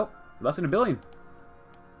 Well, less than $1 billion.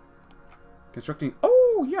 Constructing...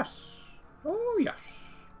 Oh, yes! Oh, yes!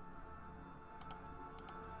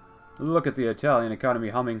 Look at the Italian economy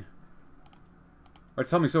humming.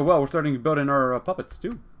 It's humming so well, we're starting to build in our puppets,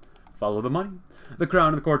 too. Follow the money. The crown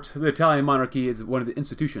and the court. The Italian monarchy is one of the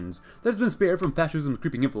institutions that has been spared from fascism's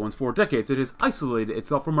creeping influence for decades. It has isolated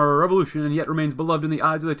itself from our revolution and yet remains beloved in the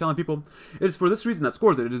eyes of the Italian people. It is for this reason that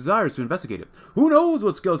Scorza desires to investigate it. Who knows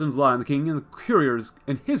what skeletons lie in the king and the couriers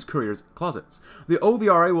in his couriers' closets? The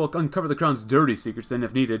OVRA will uncover the crown's dirty secrets and,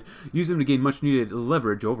 if needed, use them to gain much needed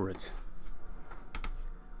leverage over it.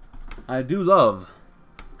 I do love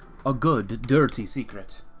a good dirty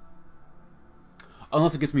secret.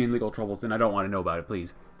 Unless it gets me in legal troubles, then I don't want to know about it,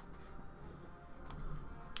 please.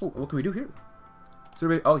 Oh, what can we do here?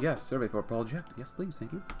 Survey. Oh, yes. Survey for a project. Yes, please.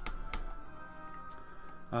 Thank you.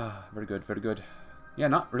 Very good. Very good.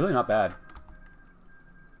 Yeah, really not bad.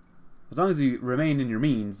 As long as you remain in your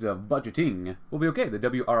means of budgeting, we'll be okay. The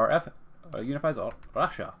WRRF unifies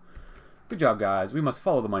Russia. Good job, guys. We must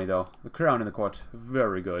follow the money, though. The crown in the court.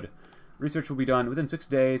 Very good. Research will be done within 6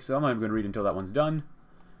 days, so I'm not even going to read until that one's done.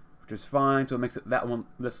 Which is fine, so it makes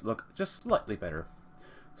this look just slightly better.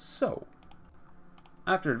 So,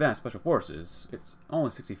 after advanced special forces, it's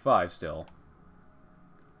only 65 still.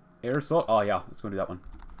 Air assault, oh yeah, let's go do that one.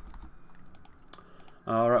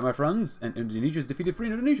 Alright, my friends, and Indonesia's defeated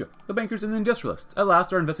Free Indonesia. The bankers and the industrialists. At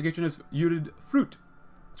last, our investigation has yielded fruit.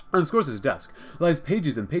 On Scorza's desk lies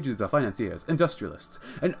pages and pages of financiers, industrialists,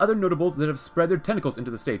 and other notables that have spread their tentacles into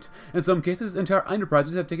the state. In some cases, entire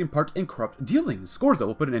enterprises have taken part in corrupt dealings. Scorza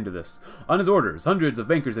will put an end to this. On his orders, hundreds of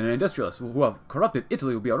bankers and industrialists who have corrupted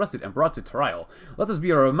Italy will be arrested and brought to trial. Let this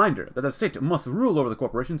be a reminder that the state must rule over the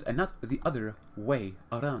corporations and not the other way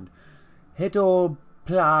around. Heto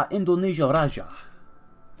pla Indonesia Raja.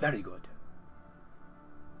 Very good.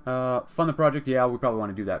 Fund the project, yeah, we probably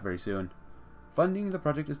want to do that very soon. funding the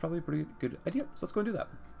project is probably a pretty good idea. So let's go and do that.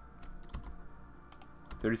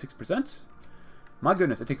 36%? My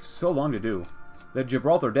goodness, it takes so long to do. The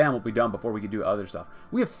Gibraltar Dam will be done before we can do other stuff.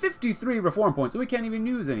 We have 53 reform points, and we can't even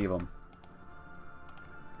use any of them.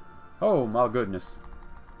 Oh, my goodness.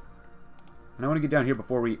 And I want to get down here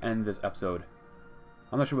before we end this episode.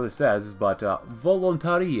 I'm not sure what this says, but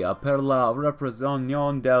Volontaria per la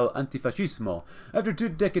repressione del antifascismo. After 2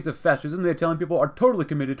 decades of fascism, the Italian people are totally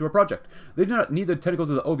committed to a project. They do not need the tentacles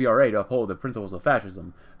of the OVRA to uphold the principles of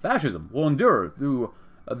fascism. Fascism will endure through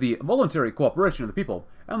the voluntary cooperation of the people,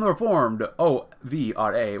 and the reformed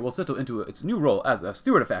OVRA will settle into its new role as a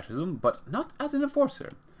steward of fascism, but not as an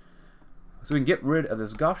enforcer. So we can get rid of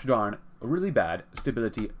this gosh darn really bad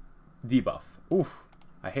stability debuff. Oof,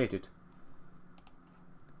 I hate it.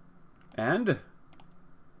 And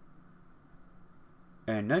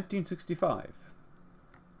in 1965,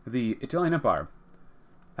 the Italian Empire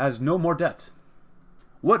has no more debt.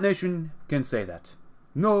 What nation can say that?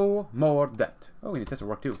 No more debt. Oh, we need to test our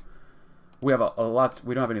work too. We have a lot.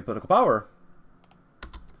 We don't have any political power.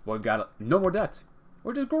 But we've got no more debt,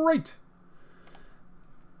 which is great.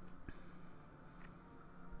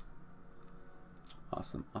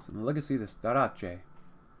 Awesome, awesome. Legacy the Starace.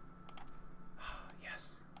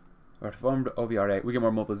 Yes. Reformed OVRA. We get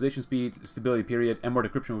more mobilization speed, stability period, and more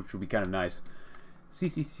decryption, which would be kind of nice. C.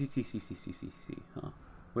 Huh?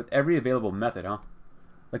 With every available method, huh?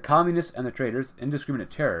 The communists and the traitors, indiscriminate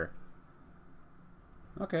terror.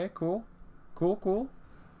 Okay, cool. Cool.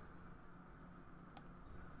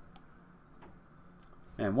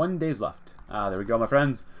 And 1 day's left. There we go, my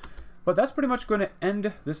friends. But that's pretty much going to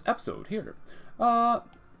end this episode here.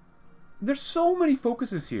 There's so many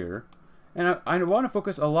focuses here. And I want to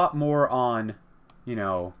focus a lot more on, you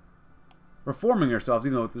know, reforming ourselves,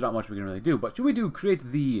 even though there's not much we can really do. But should we create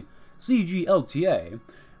the CGLTA, in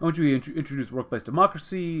which we introduce workplace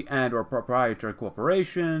democracy and or proprietary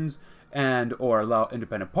corporations and or allow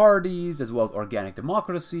independent parties as well as organic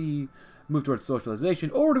democracy, move towards socialization,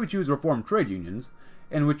 or do we choose reform trade unions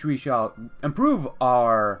in which we shall improve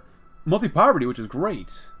our monthly poverty, which is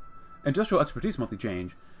great, industrial expertise monthly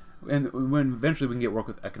change, and when eventually we can get work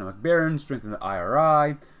with economic barons, strengthen the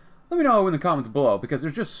IRI. Let me know in the comments below, because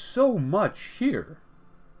there's just so much here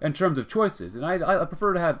in terms of choices, and I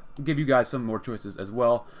prefer to give you guys some more choices as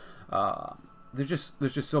well. There's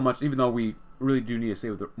just so much, even though we really do need to stay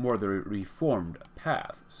with more of the reformed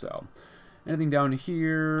path. So, anything down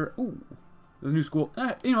here? Ooh, the new school.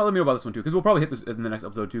 You know, let me know about this one too, because we'll probably hit this in the next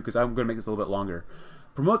episode too, because I'm going to make this a little bit longer.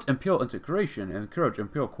 Promote imperial integration and encourage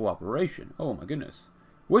imperial cooperation. Oh my goodness,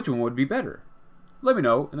 which one would be better? Let me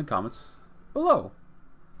know in the comments below.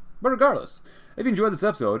 But regardless, if you enjoyed this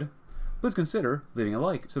episode, please consider leaving a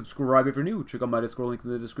like, subscribe if you're new, check out my Discord link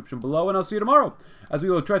in the description below, and I'll see you tomorrow as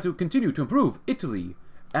we will try to continue to improve Italy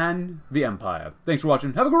and the Empire. Thanks for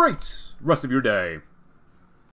watching. Have a great rest of your day.